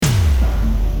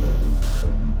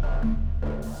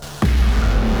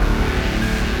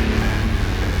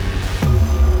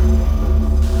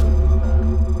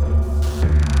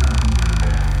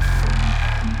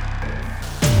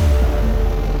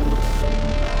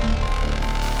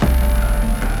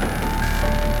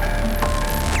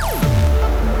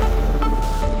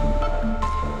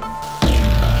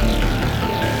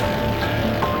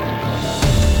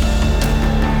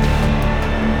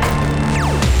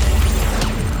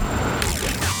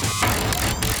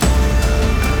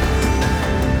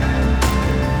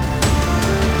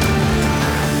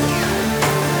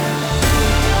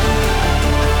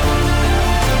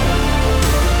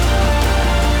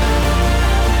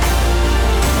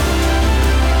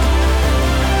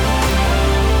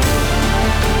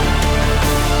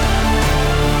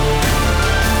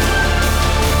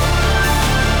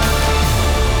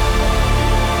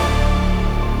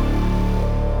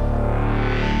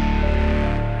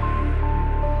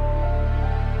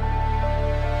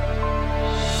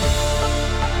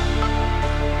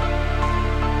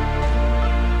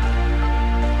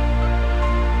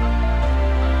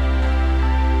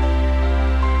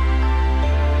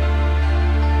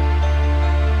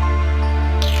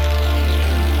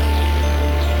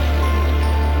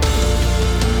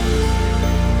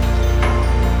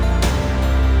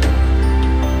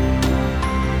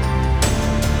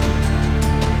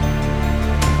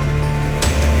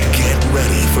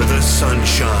the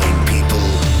sunshine, people.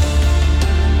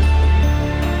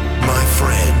 My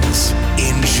friends,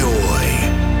 enjoy.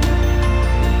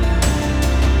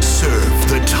 Surf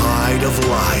the tide of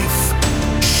life.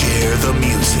 Share the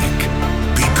music,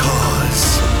 because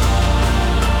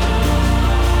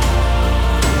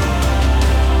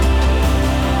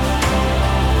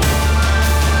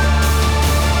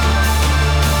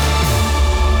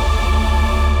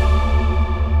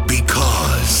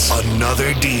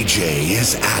another DJ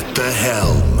is at the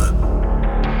helm.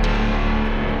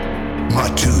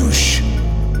 MATUSH.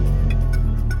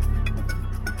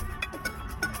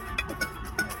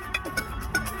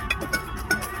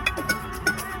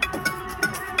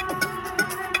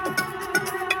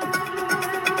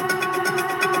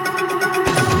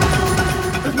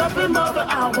 There's nothing more that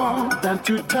I want than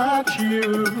to touch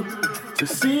you, to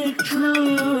seek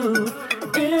truth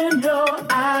in your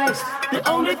eyes. The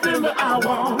only thing that I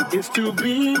want is to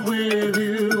be with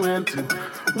you and to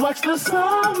watch the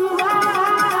sunrise.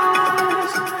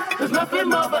 There's nothing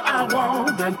more that I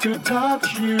want than to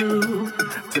touch you,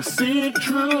 to see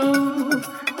truth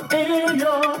in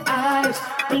your eyes.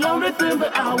 The only thing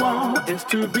that I want is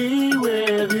to be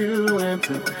with you and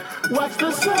to watch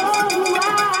the sunrise.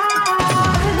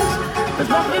 There's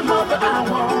nothing more that I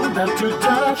want than to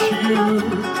touch you,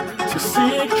 to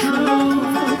see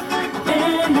truth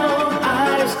in your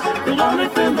eyes. The only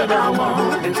thing that I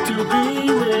want is to be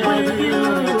with you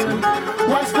and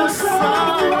watch the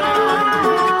sunrise.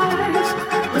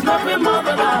 There's nothing more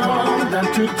that I want than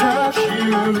to touch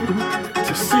you,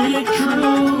 to see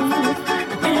truth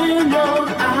in your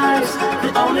eyes.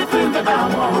 The only thing that I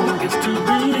want is to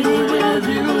be with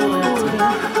you and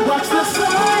watch the sunrise.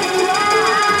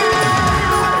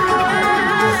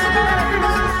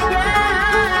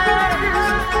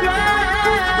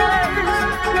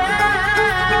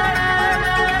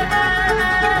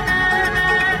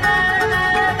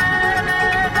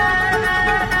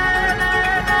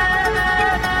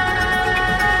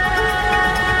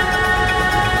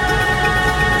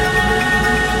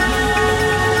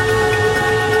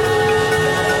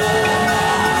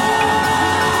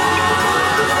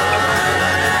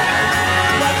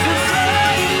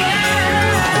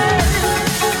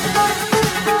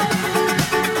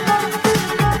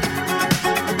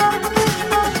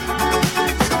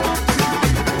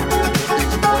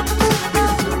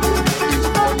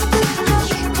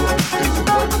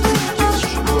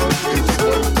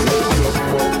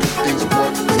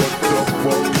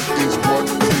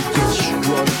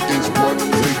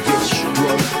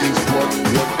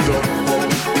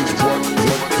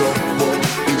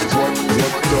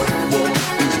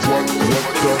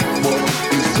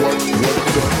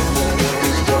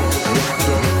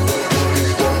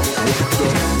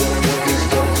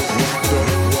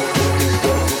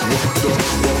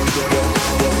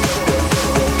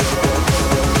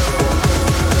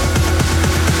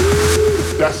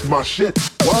 That's my shit.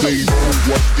 What? They know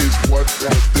what is what,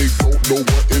 but they don't know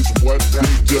what is what. They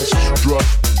just strut.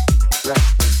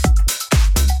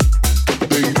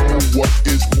 They know what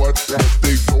is what, but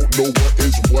they don't know what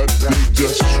is what. They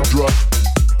just strut.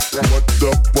 What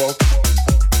the fuck?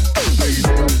 They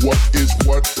know what is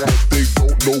what, but they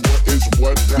don't know what is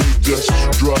what. They just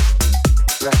strut.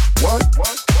 What?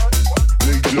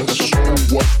 They just show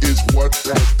what is what,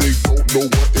 but they don't know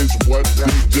what is what.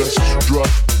 They just strut.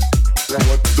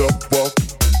 What the fuck?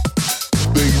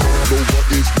 They don't know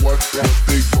what is what, but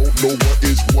they don't know what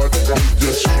is what. They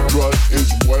just strut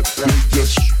is what. They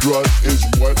just strut is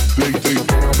what. They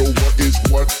don't know what is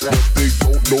what, but they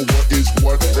don't know what is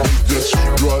what. They just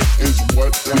strut is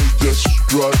what. They just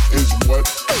strut is what.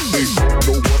 They don't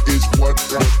know what is what,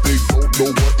 but they don't know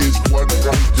what is what.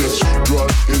 They just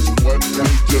strut is what.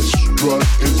 They just strut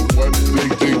is what.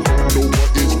 They don't know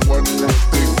what is what, but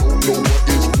they don't know what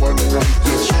is what. They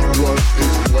just strut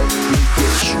is what. They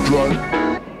just strut.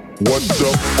 What the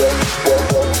fuck?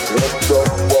 What the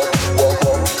fuck?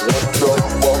 What the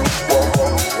fuck? What the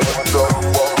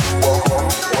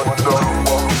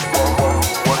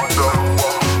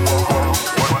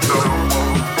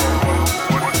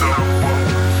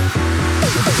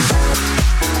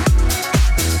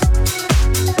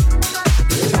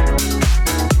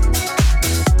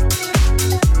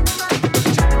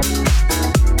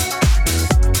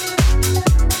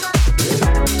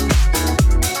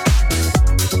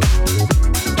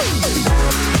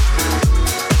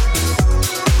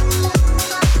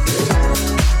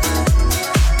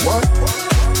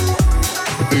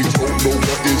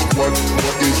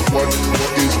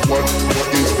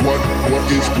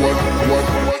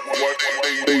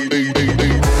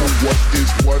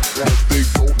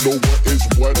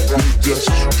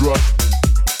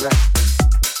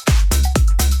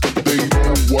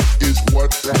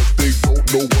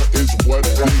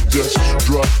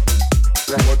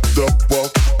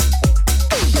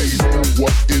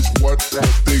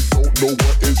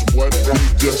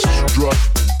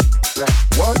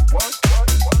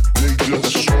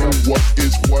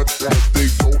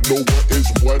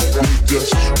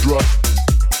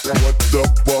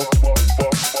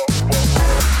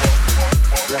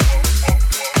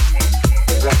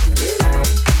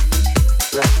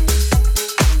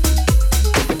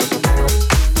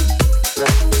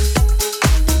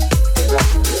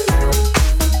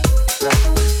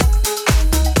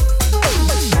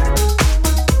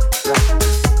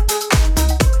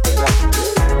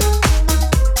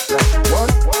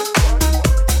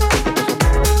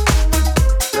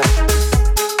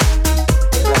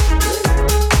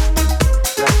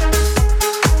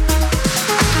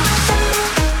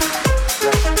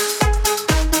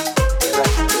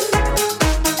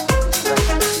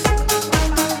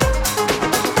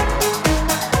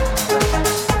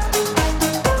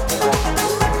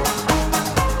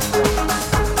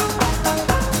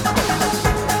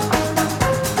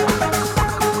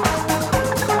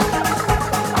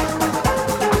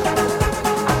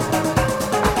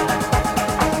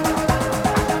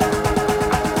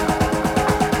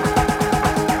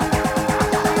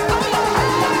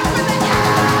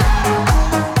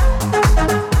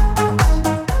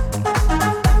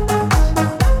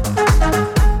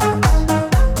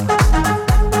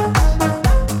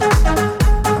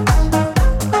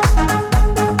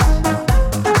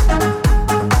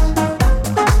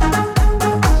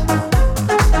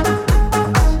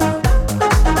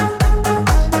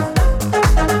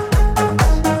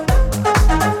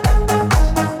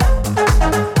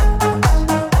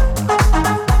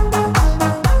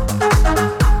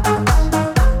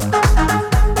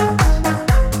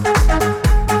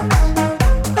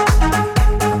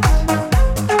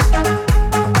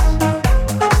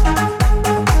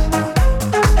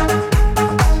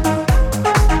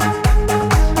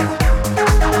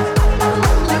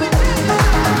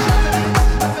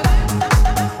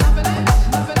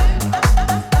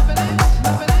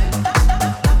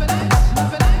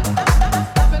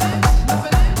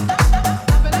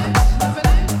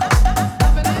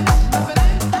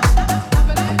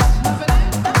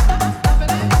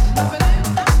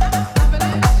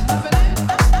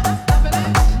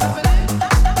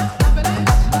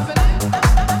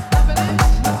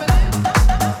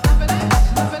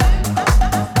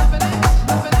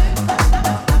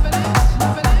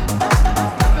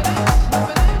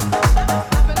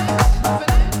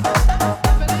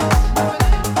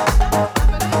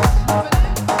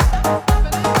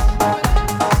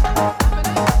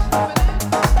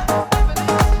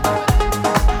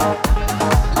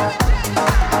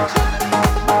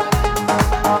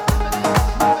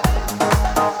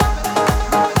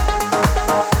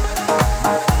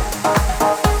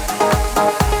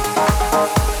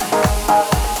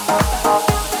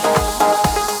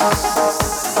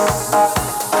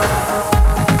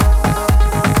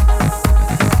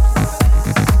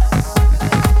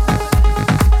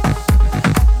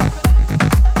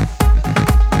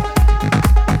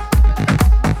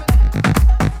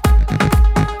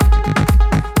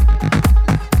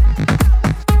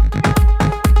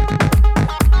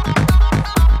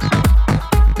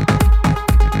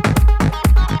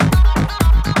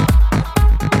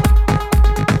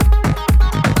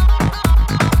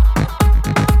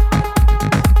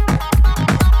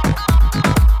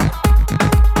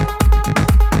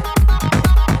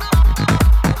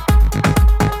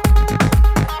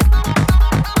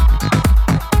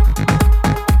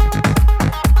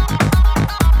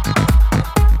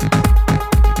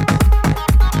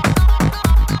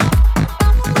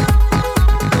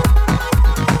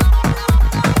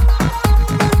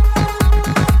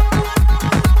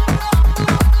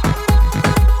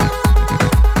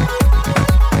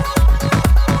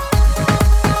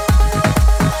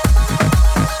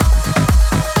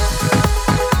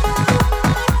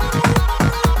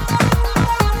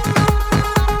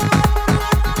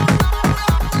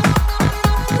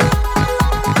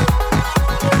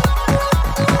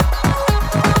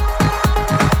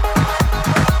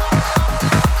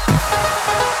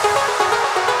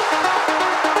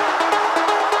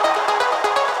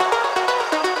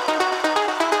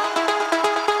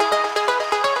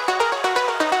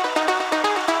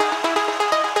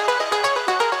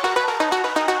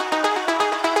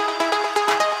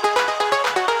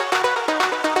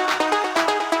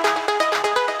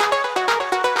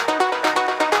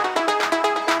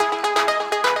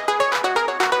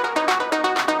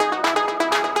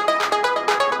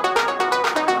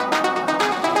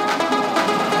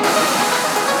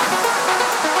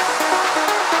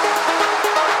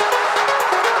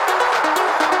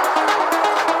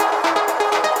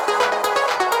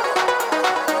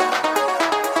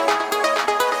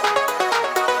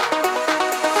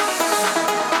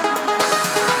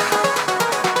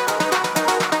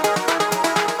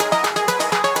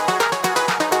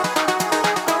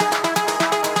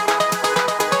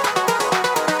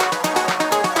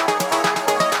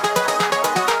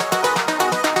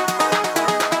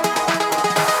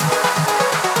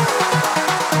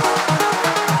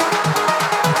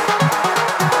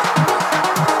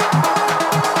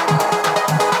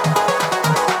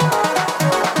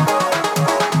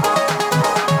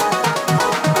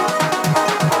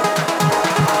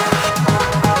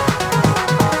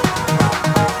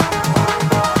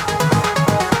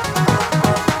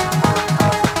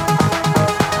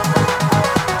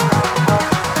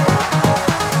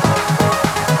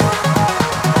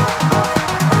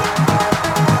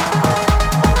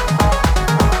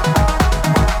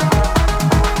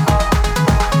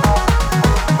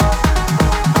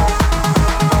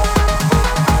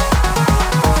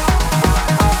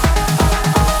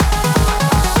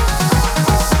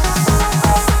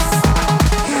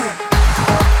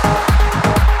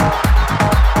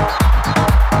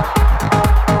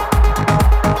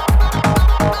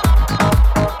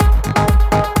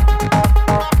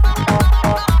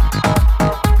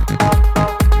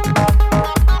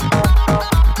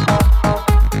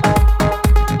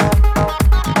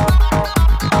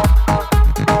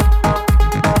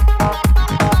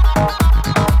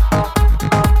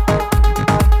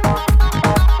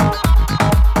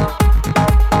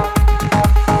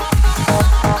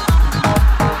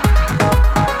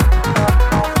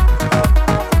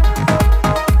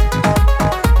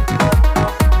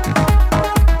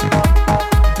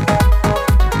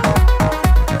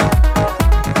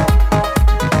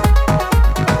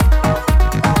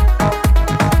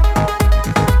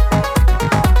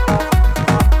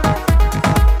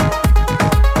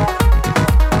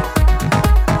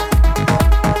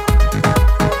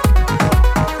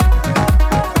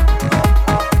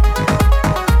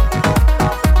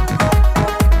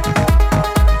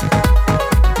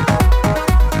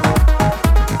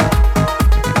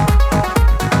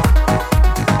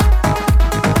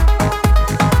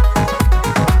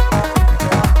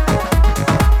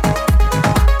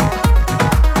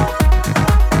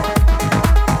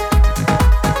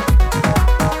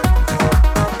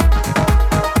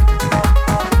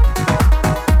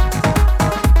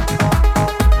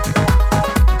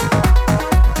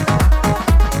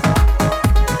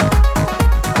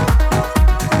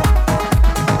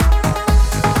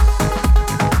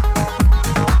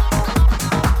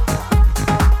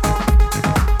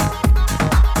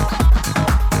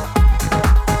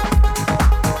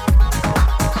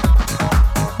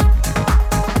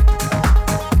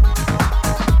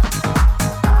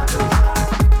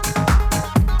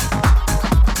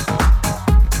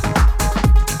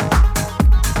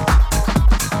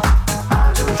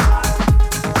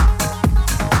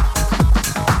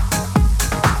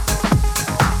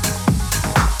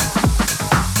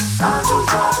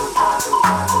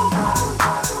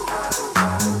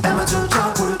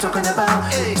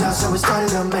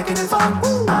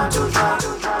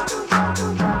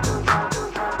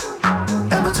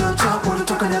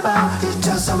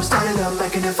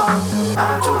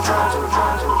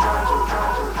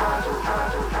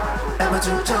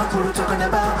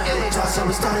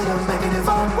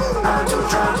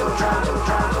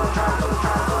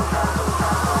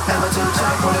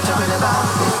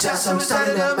I'm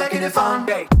started up making it fun.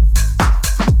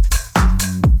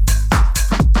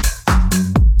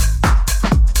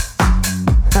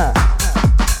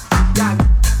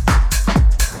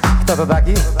 Kto to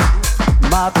taki?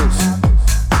 Matusz.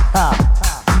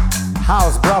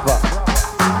 House brother.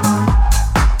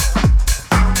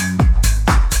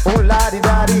 Oh la di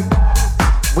daddy,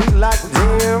 we like to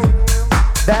jam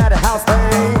that house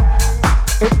thing.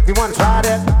 If you wanna try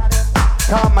that,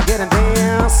 come and get and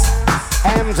dance.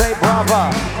 MJ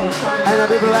brother, and the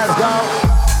people, let's go.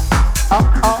 Oh,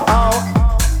 oh, oh,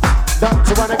 don't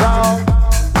you wanna go?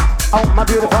 Oh, my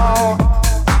beautiful,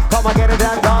 come and get it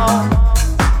and go.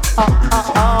 Oh,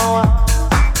 oh, oh,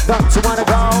 don't you wanna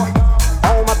go?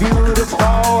 Oh, my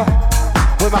beautiful,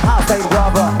 with my house name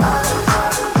brother.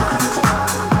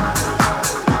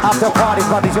 Afterparty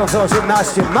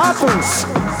 2018, MATUSH.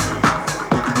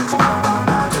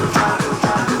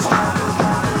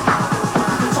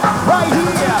 Right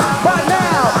here, right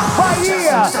now, right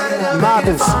here,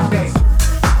 MATUSH.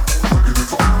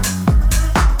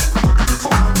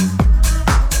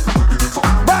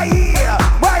 Right here,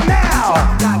 right now.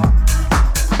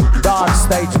 Dark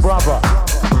stage brother.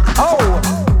 Oh,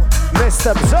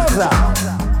 Mr. Bzoza.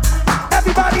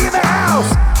 Everybody in the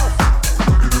house.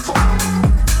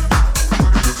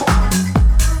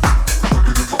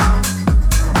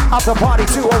 Afterparty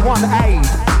 2018.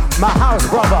 My house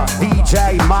brother,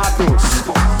 DJ MATUSH.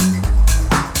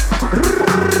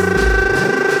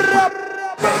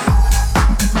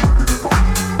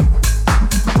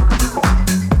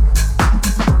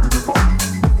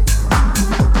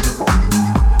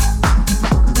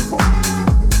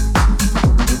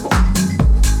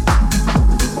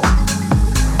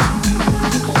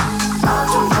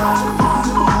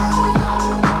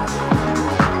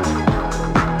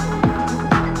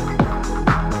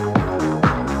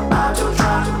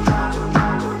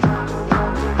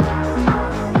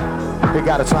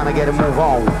 Gotta try to get a move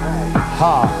on.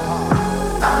 Ha.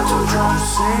 I'm too drunk to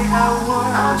say I would.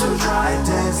 I'm too drunk. I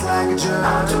dance like a jerk.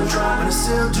 I'm too drunk. But I'm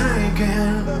still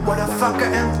drinking. What the fuck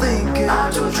I am thinking? I'm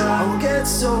too drunk. I will get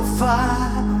so far,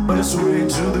 but it's way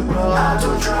to the bar. I'm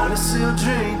too drunk. But I'm still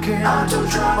drinking. I'm too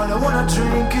drunk. But I wanna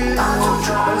drink it. I'm too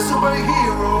drunk. But a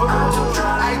superhero. I'm too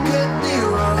drunk. I get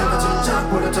nearer. I'm too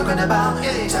drunk. What I'm talking about?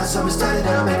 Just so we started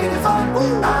out making it fun.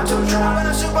 I'm too drunk. But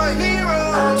a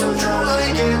superhero. I'm too drunk. I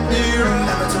get nearer.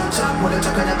 I'm too drunk. What I'm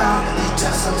talking about?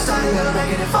 Just so we started out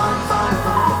making it fun, fun,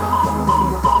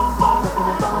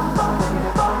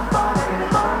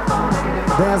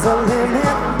 There's a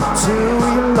limit to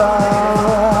your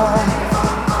love,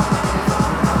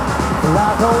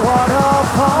 like a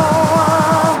waterfall.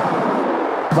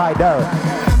 Right there.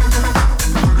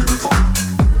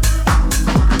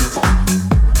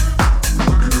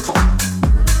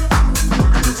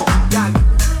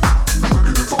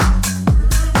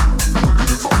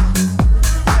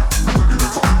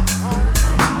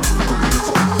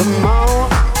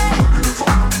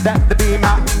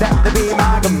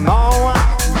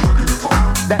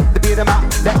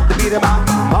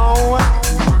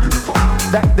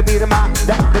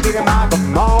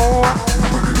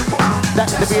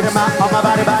 On my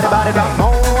body, body, body, body,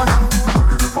 more.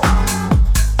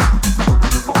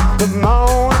 The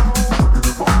more.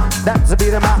 That's the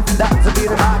beat of my, that's the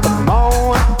beat of my, the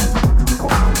more.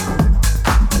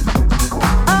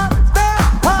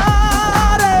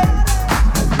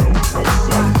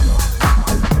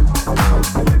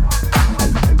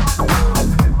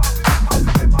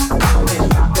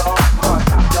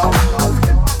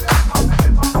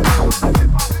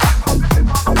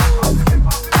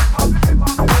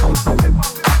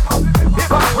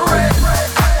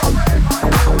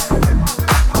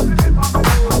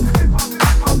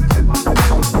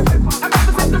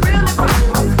 Really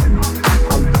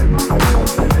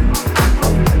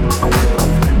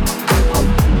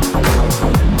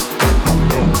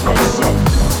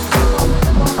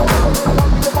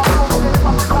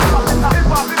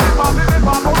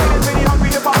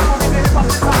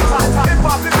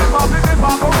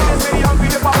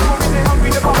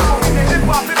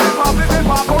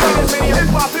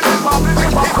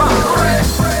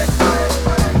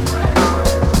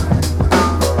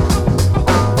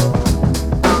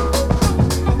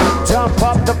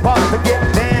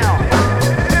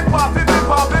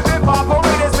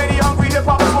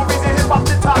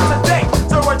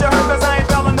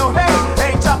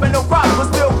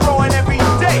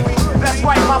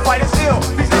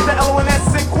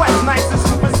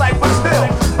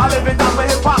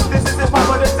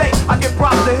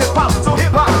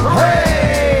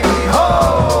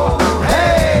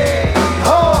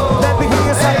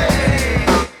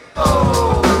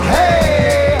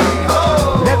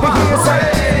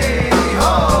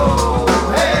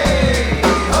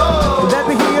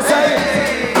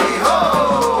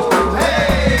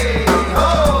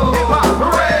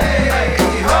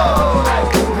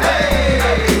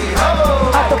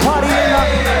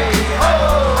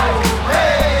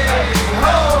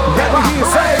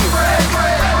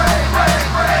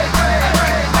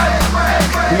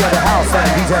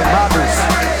DJ MATUSH.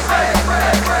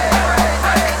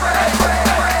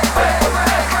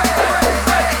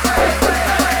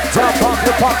 Jump off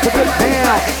the pop to get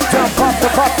down. Jump off the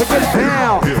pop to get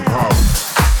down. Hip hop.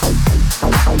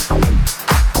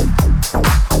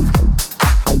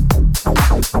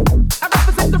 I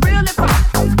represent the real hip hop.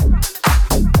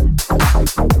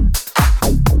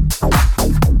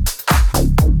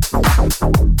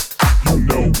 You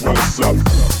know what's up.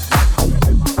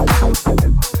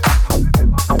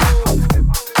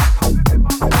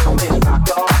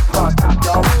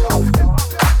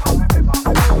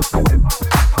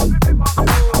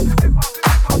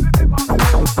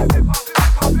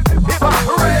 Hip hop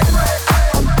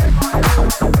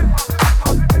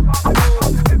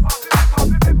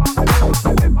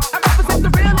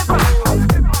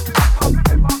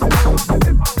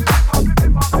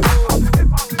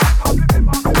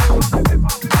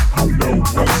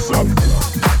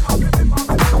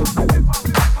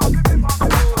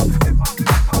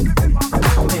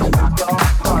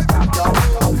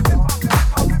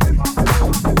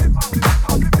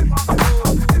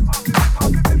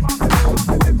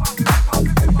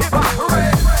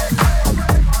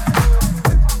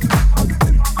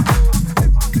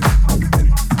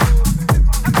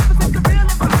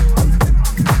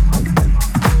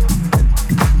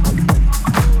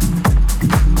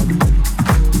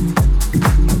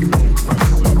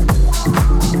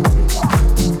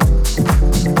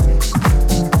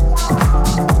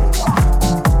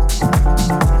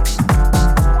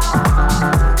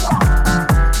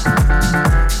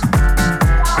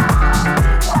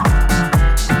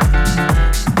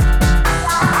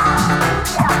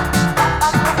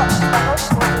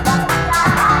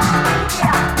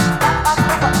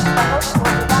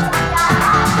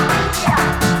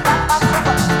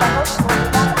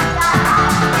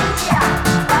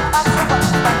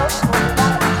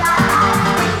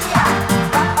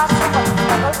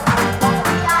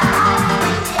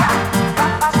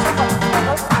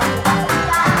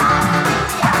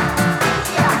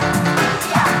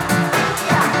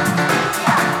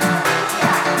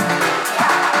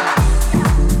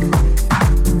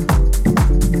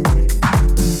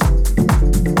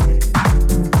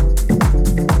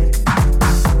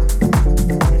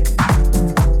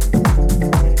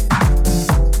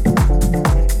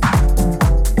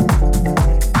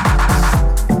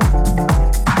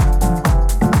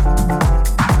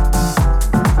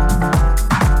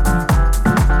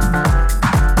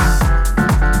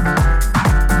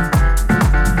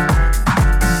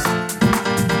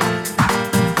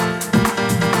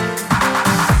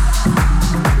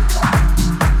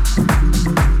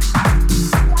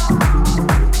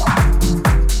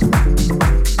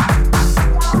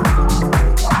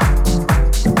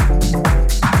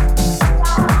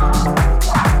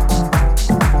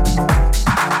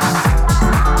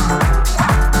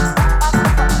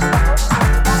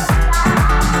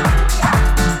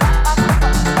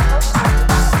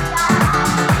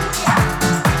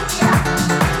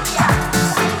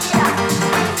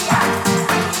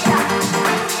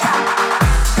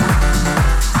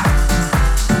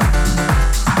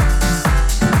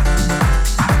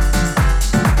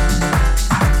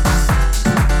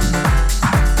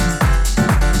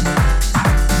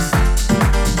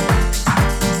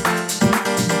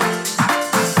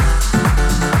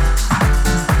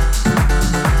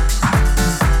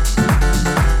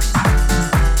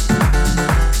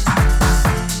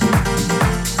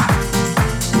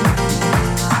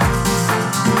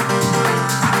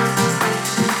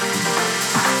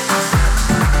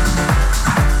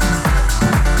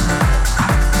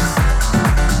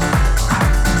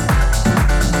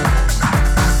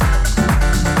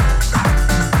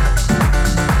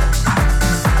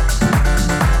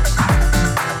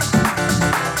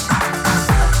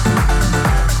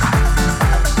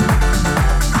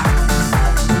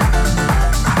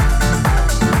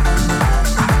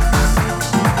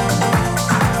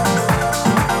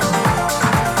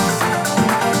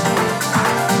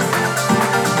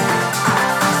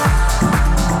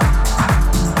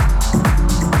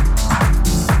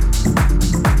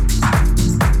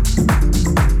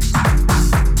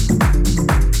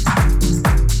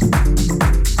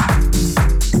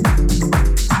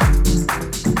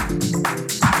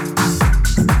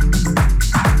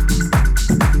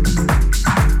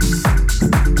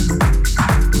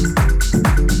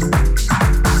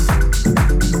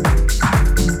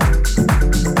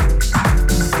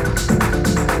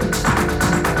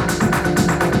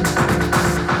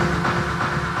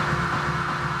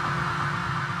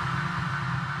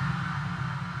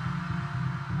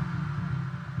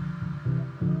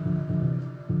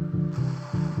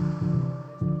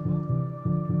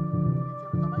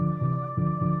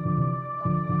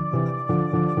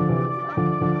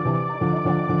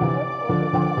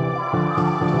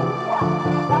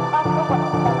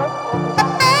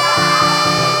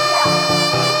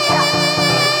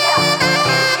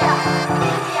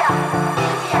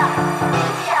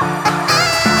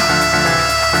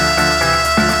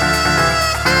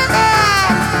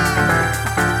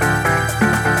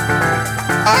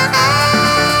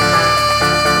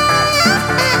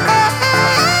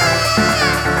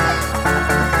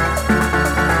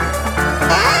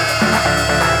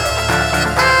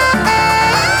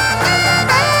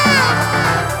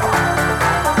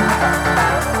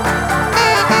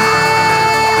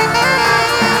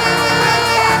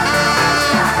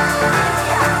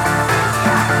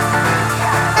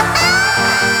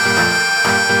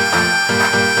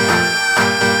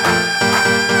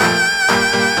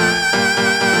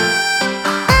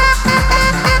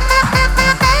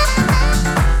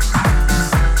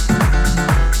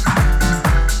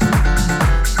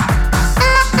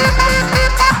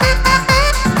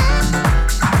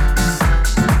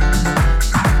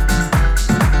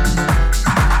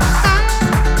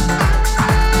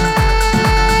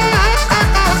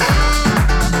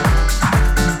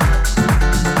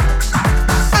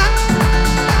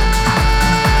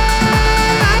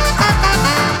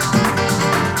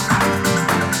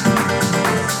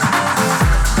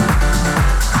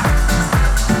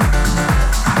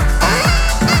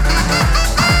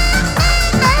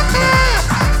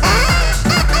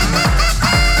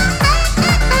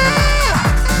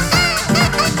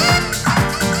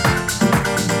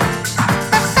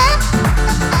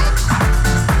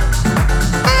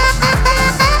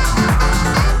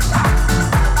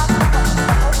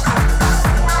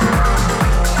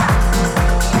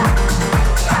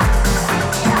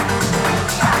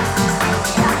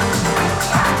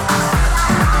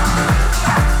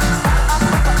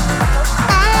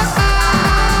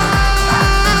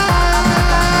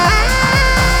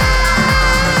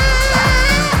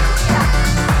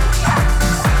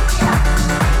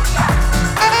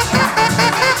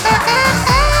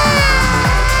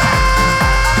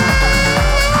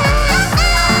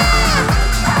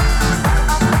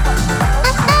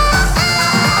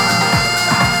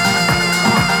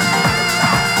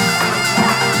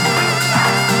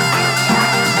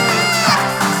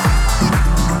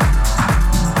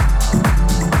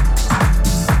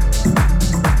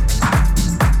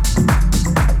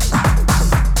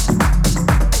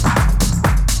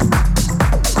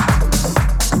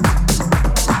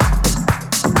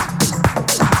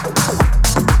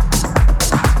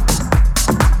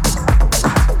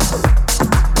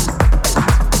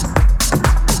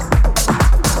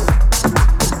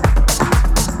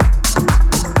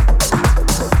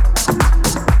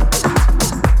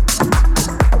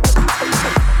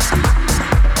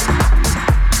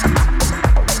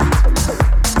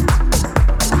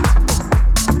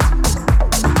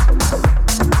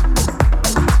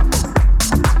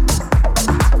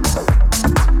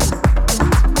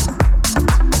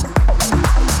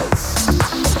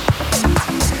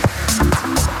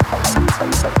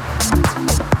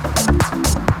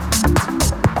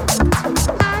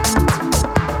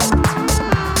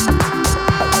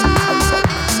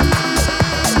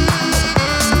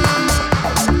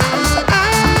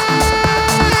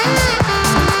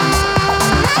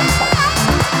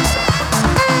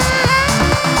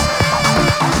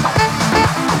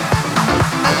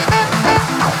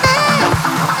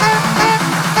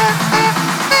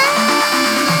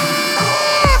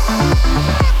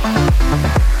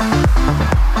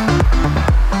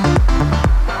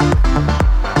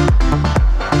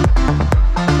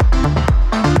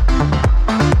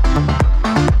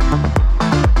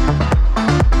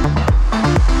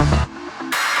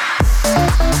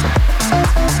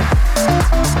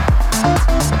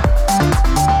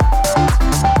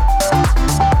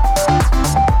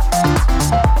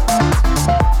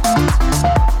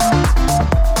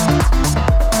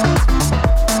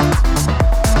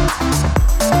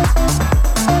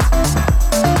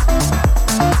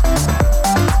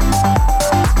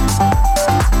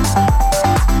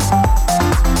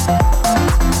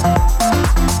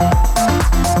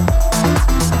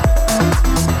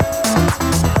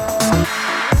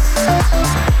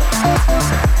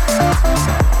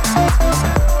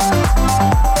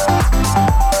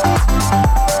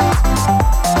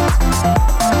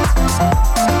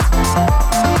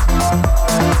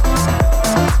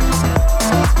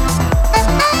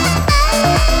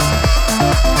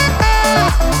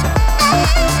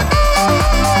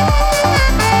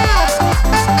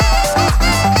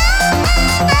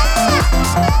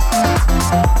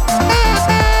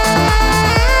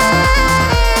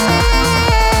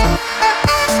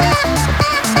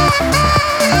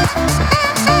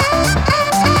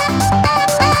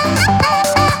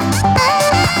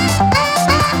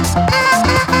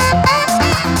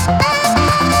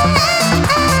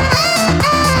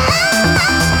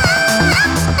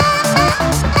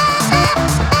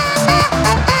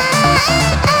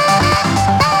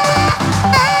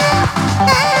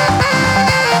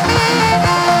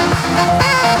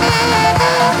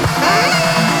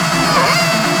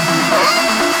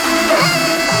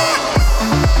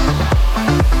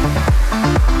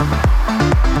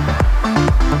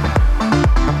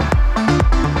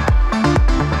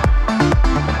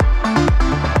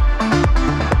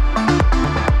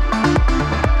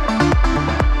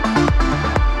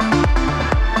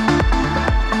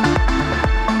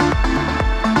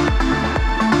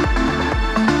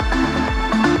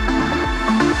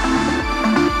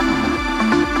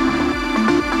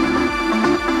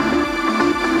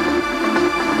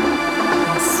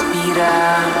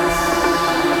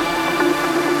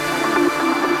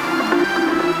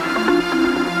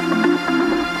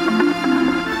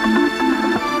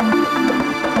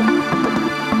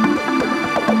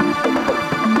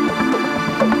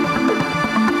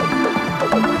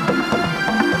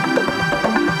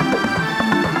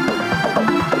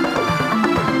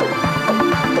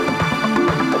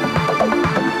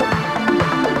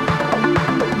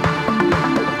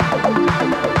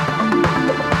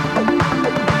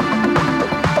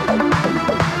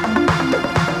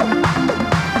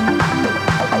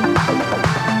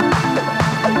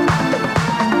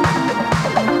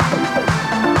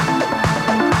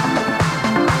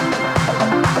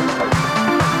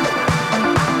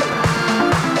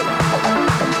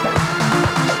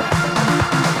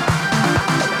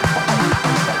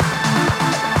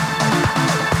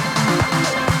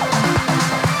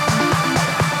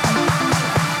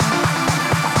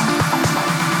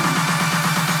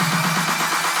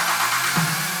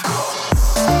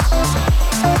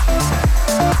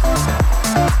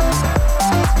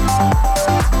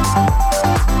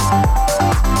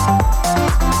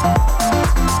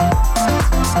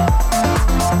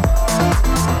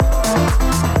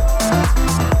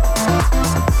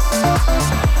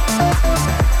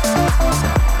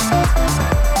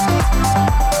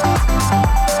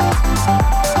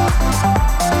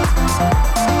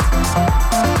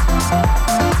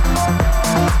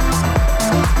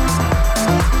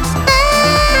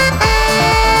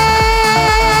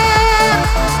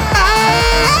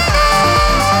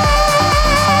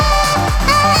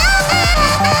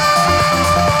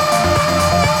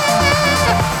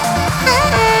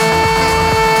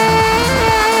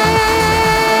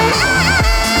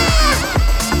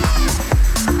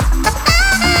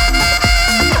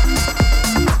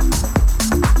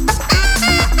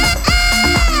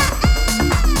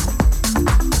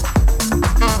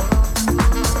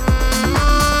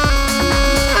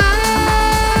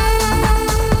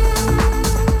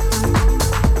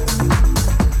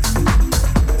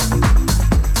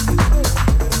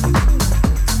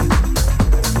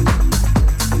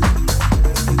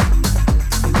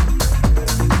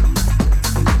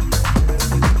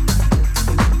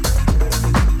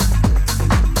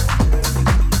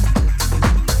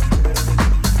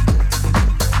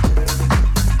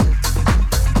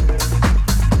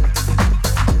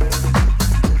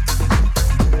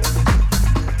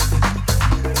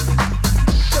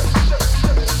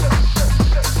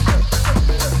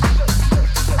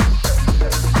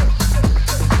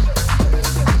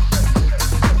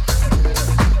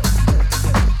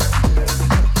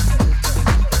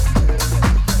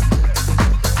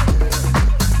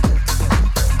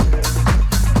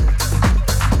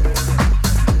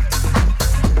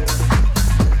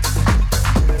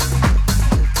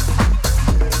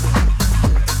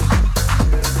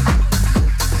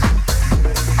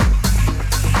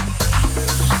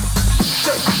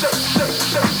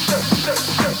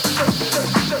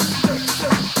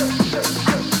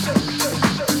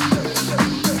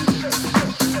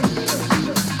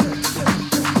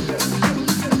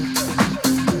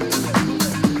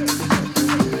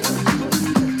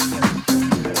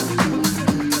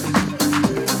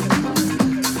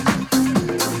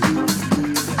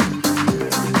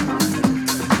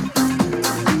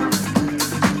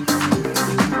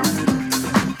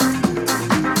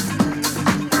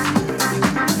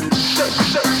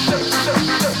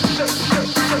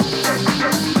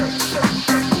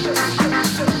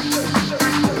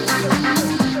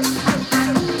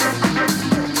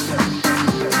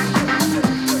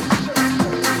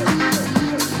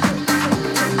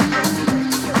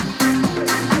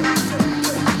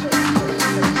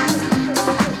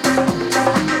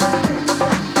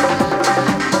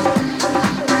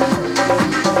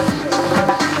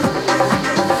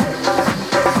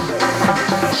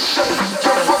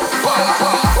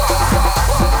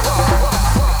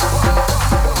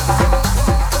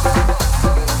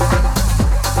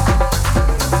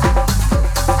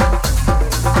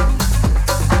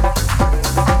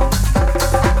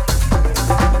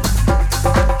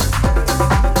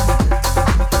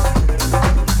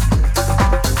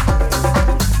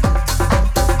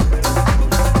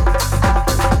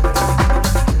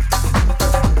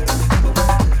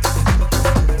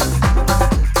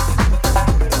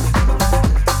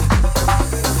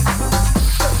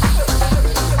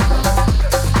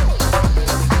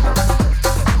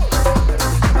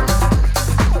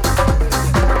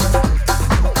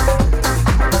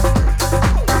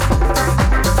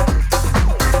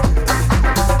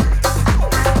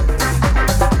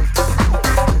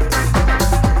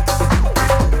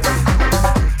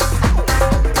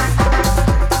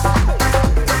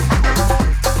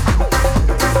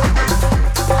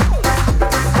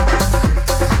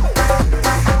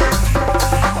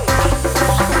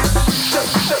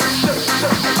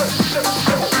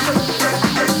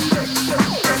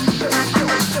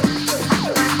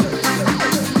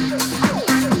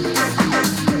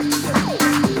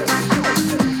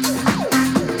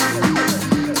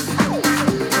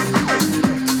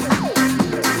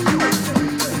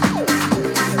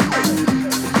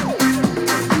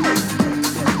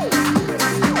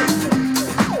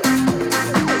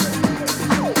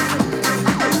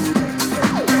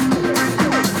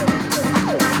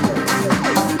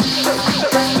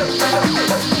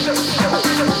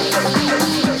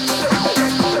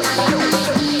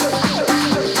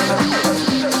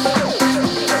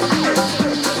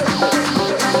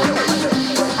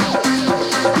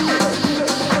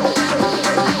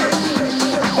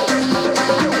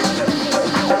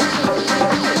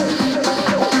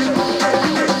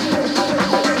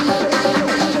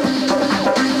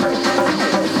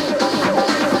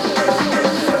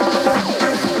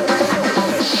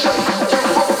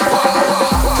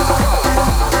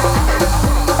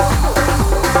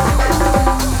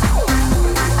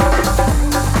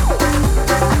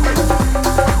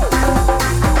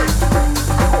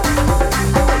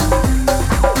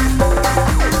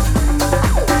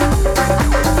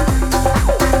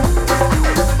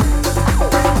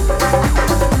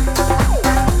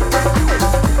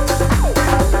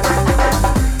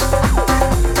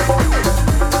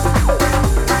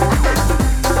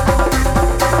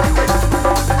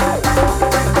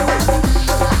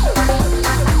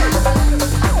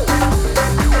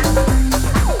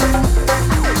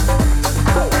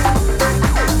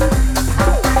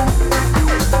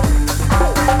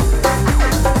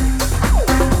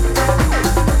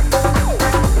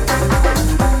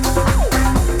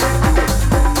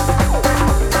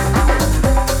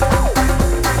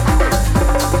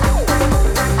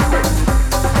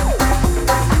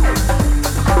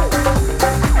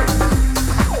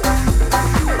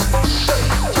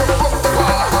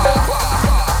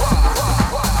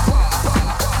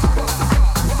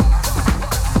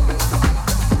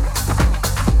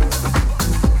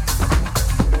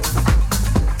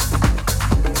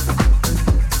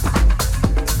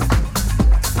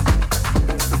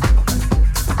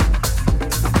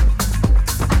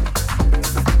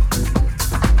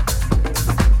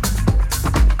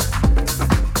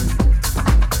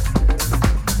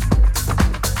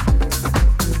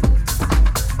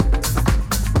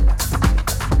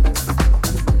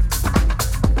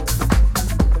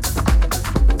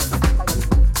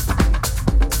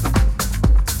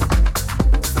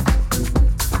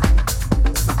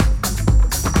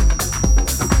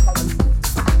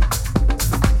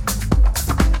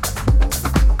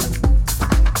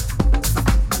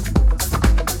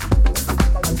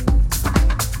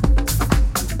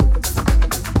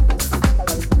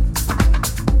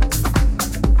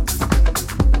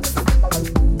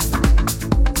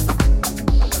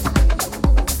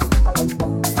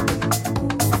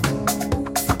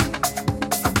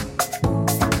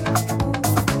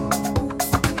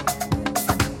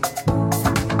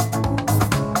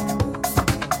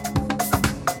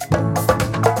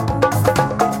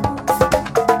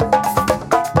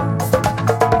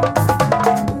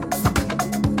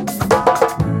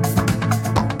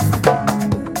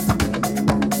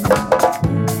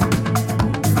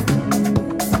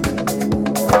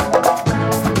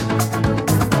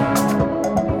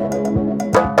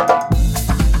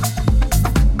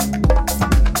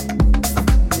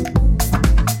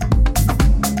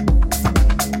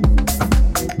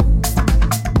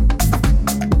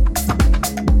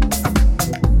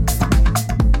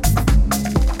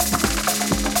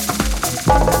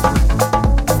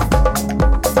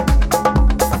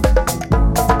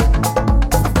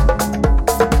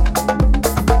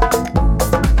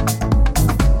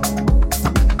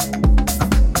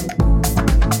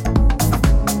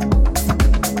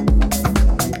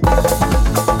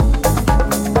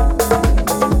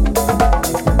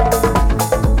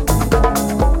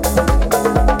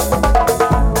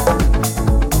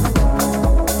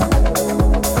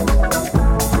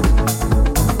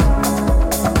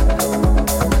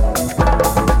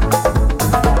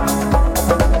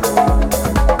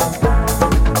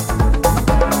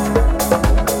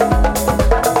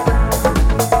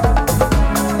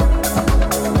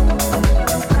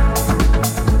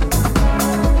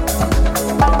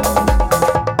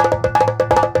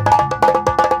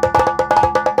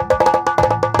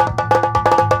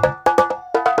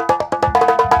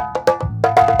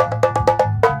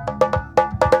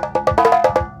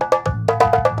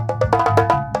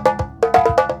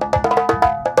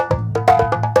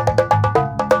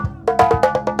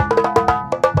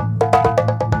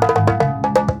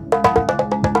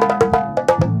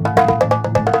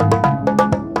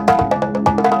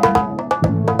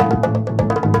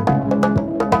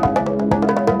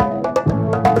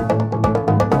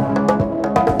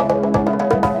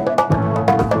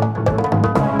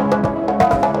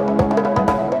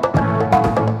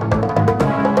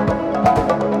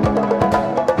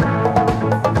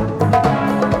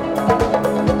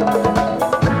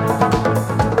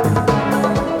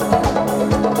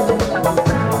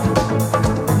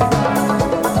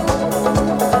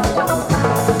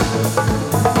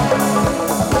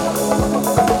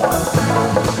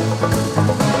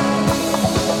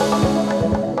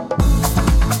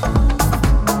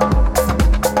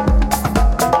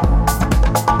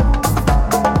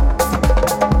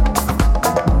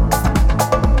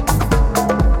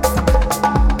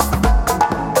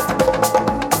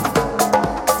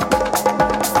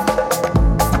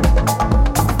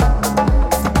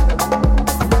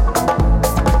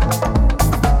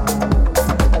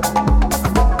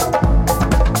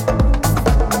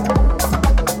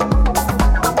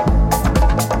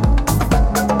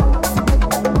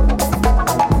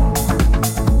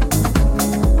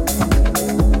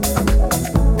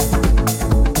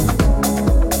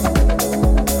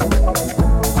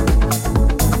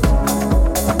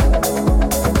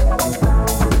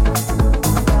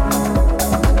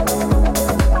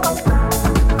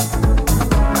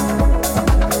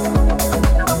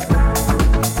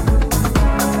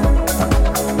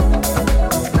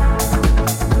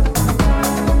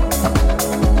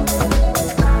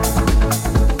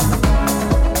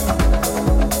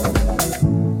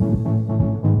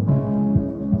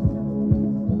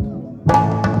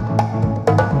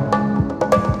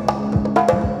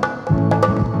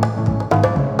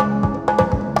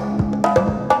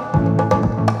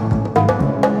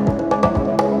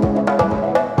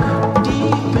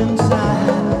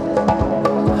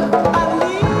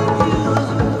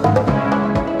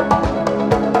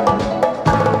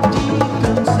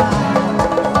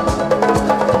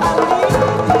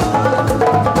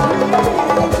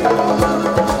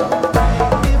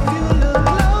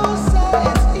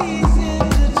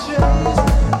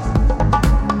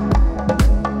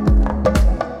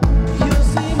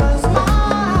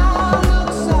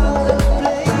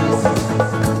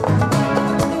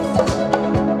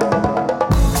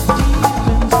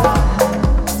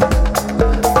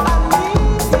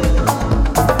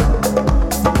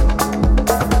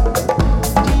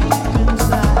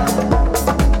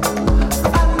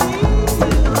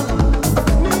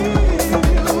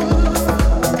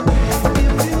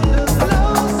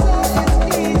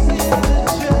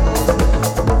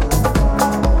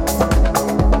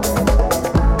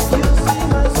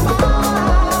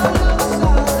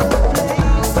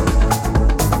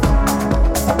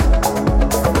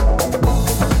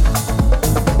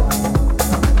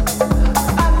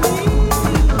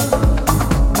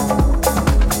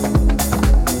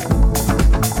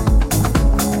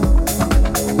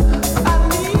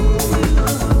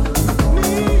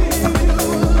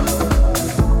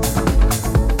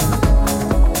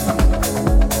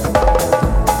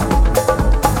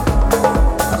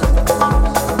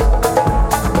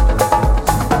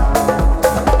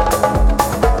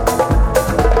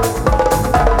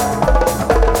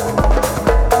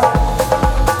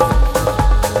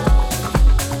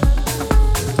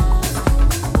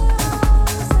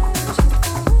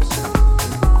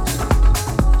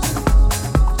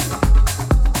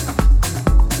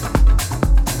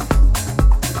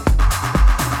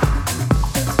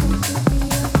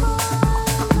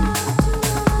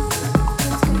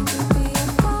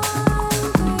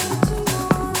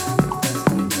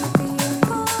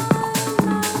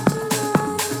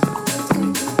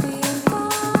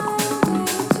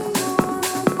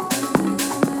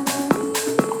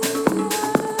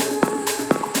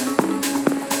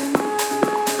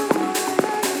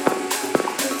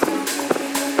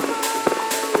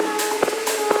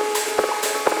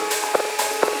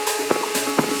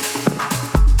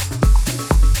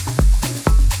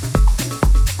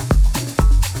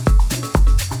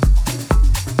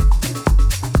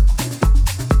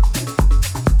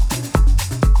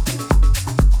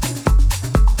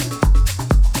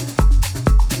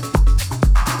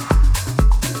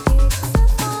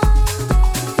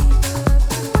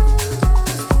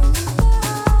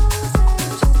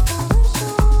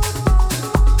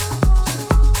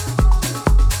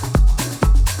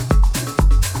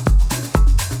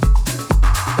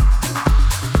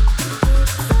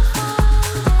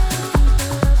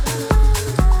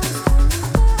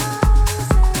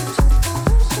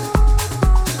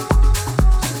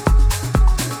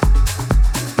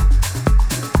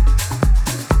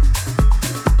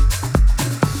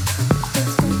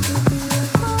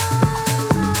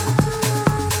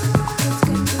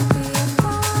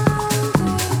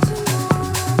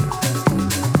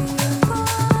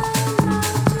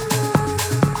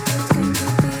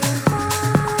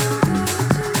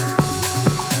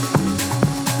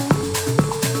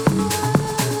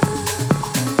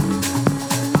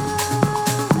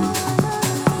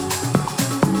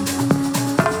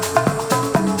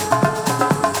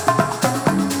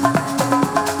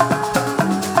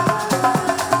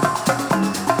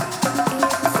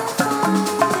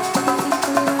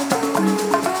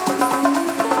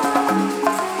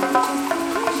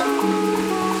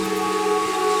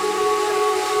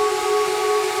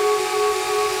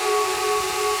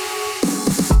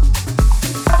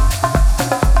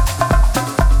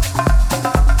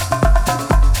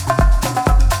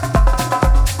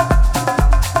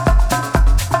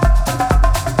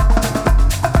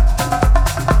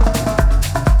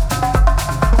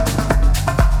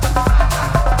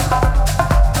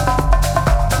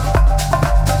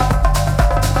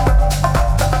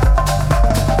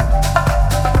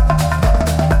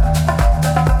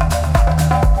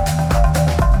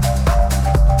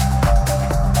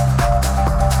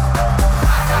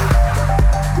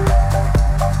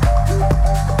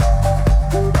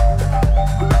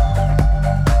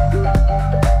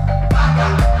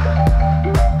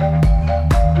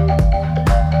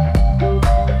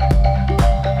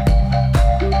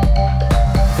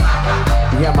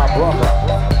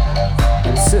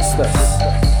Come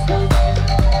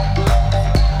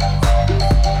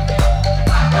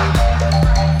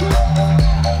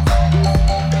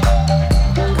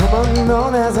on,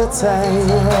 don't hesitate.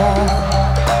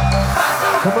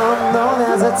 Come on, don't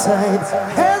hesitate.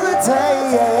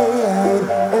 Hesitate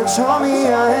and show me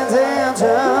your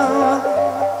intention.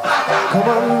 Come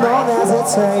on, don't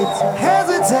hesitate.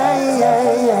 Hesitate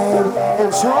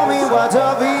and show me what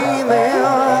you're feeling.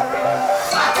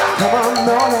 Come on,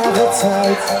 don't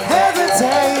hesitate.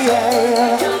 Hesitate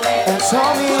and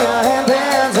show me your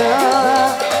intention.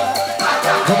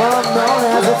 Come on, don't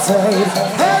hesitate.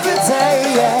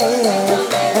 Hesitate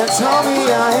and show me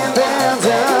your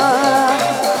intention.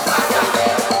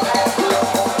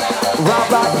 Rock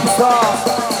like a star.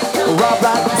 Rock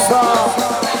like a star.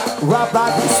 Rock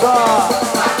like a star.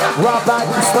 Rock like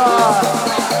a star.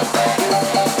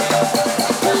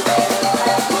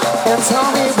 And tell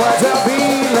me what you're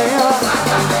feeling.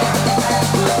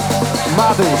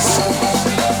 MATUSH,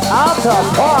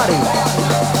 Afterparty.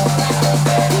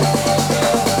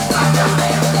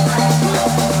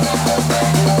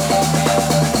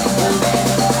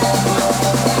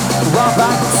 Rock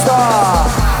like a star.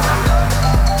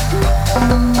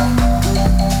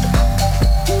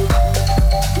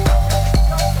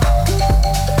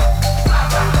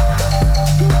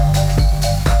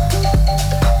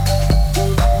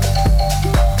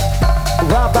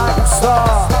 Rock like a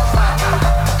star.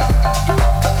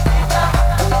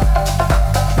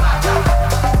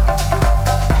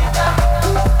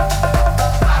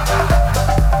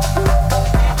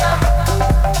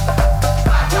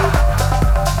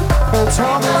 And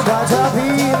tell me what you're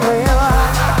feeling.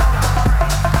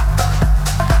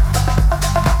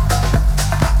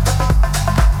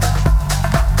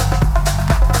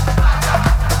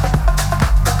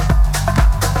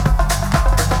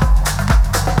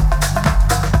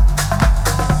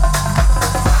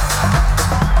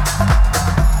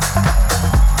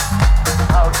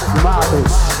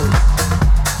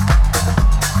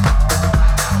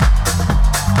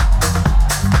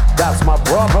 That's my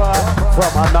brother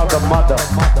from another mother.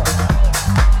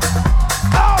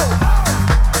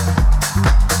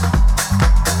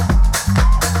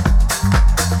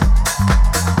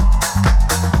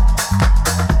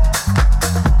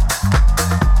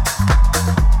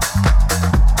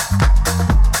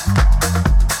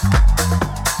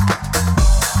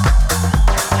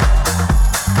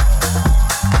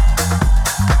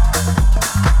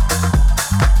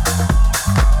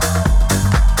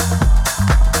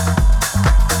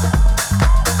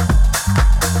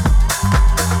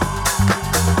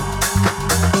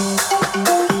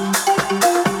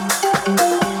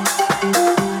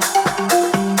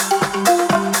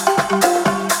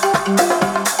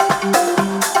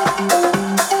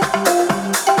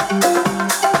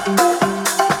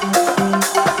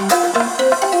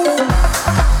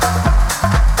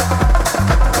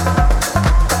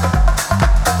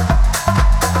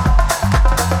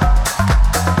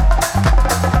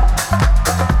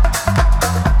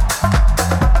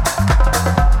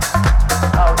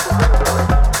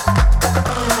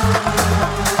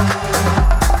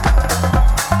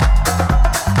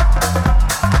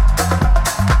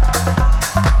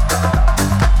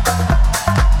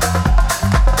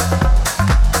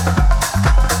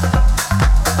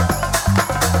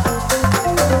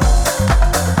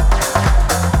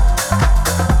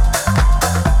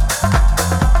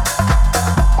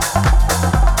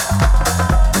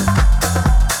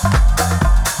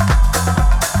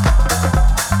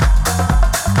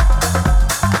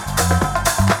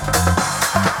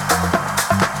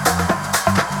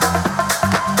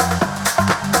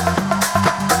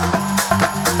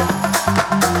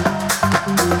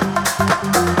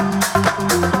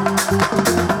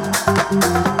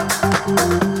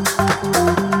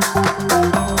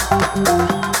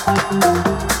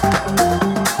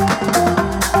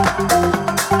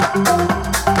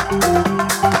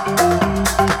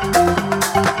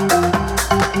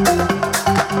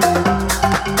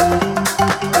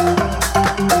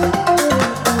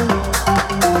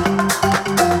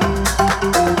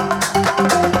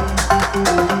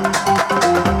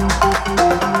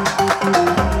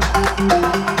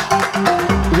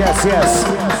 Yes.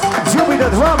 Juby the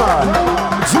drummer.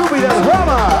 Juby the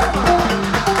drummer.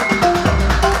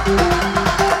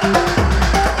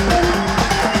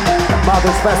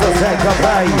 MATUSH special take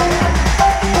away.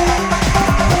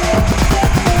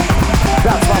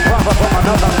 That's my brother from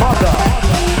another mother.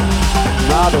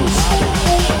 MATUSH.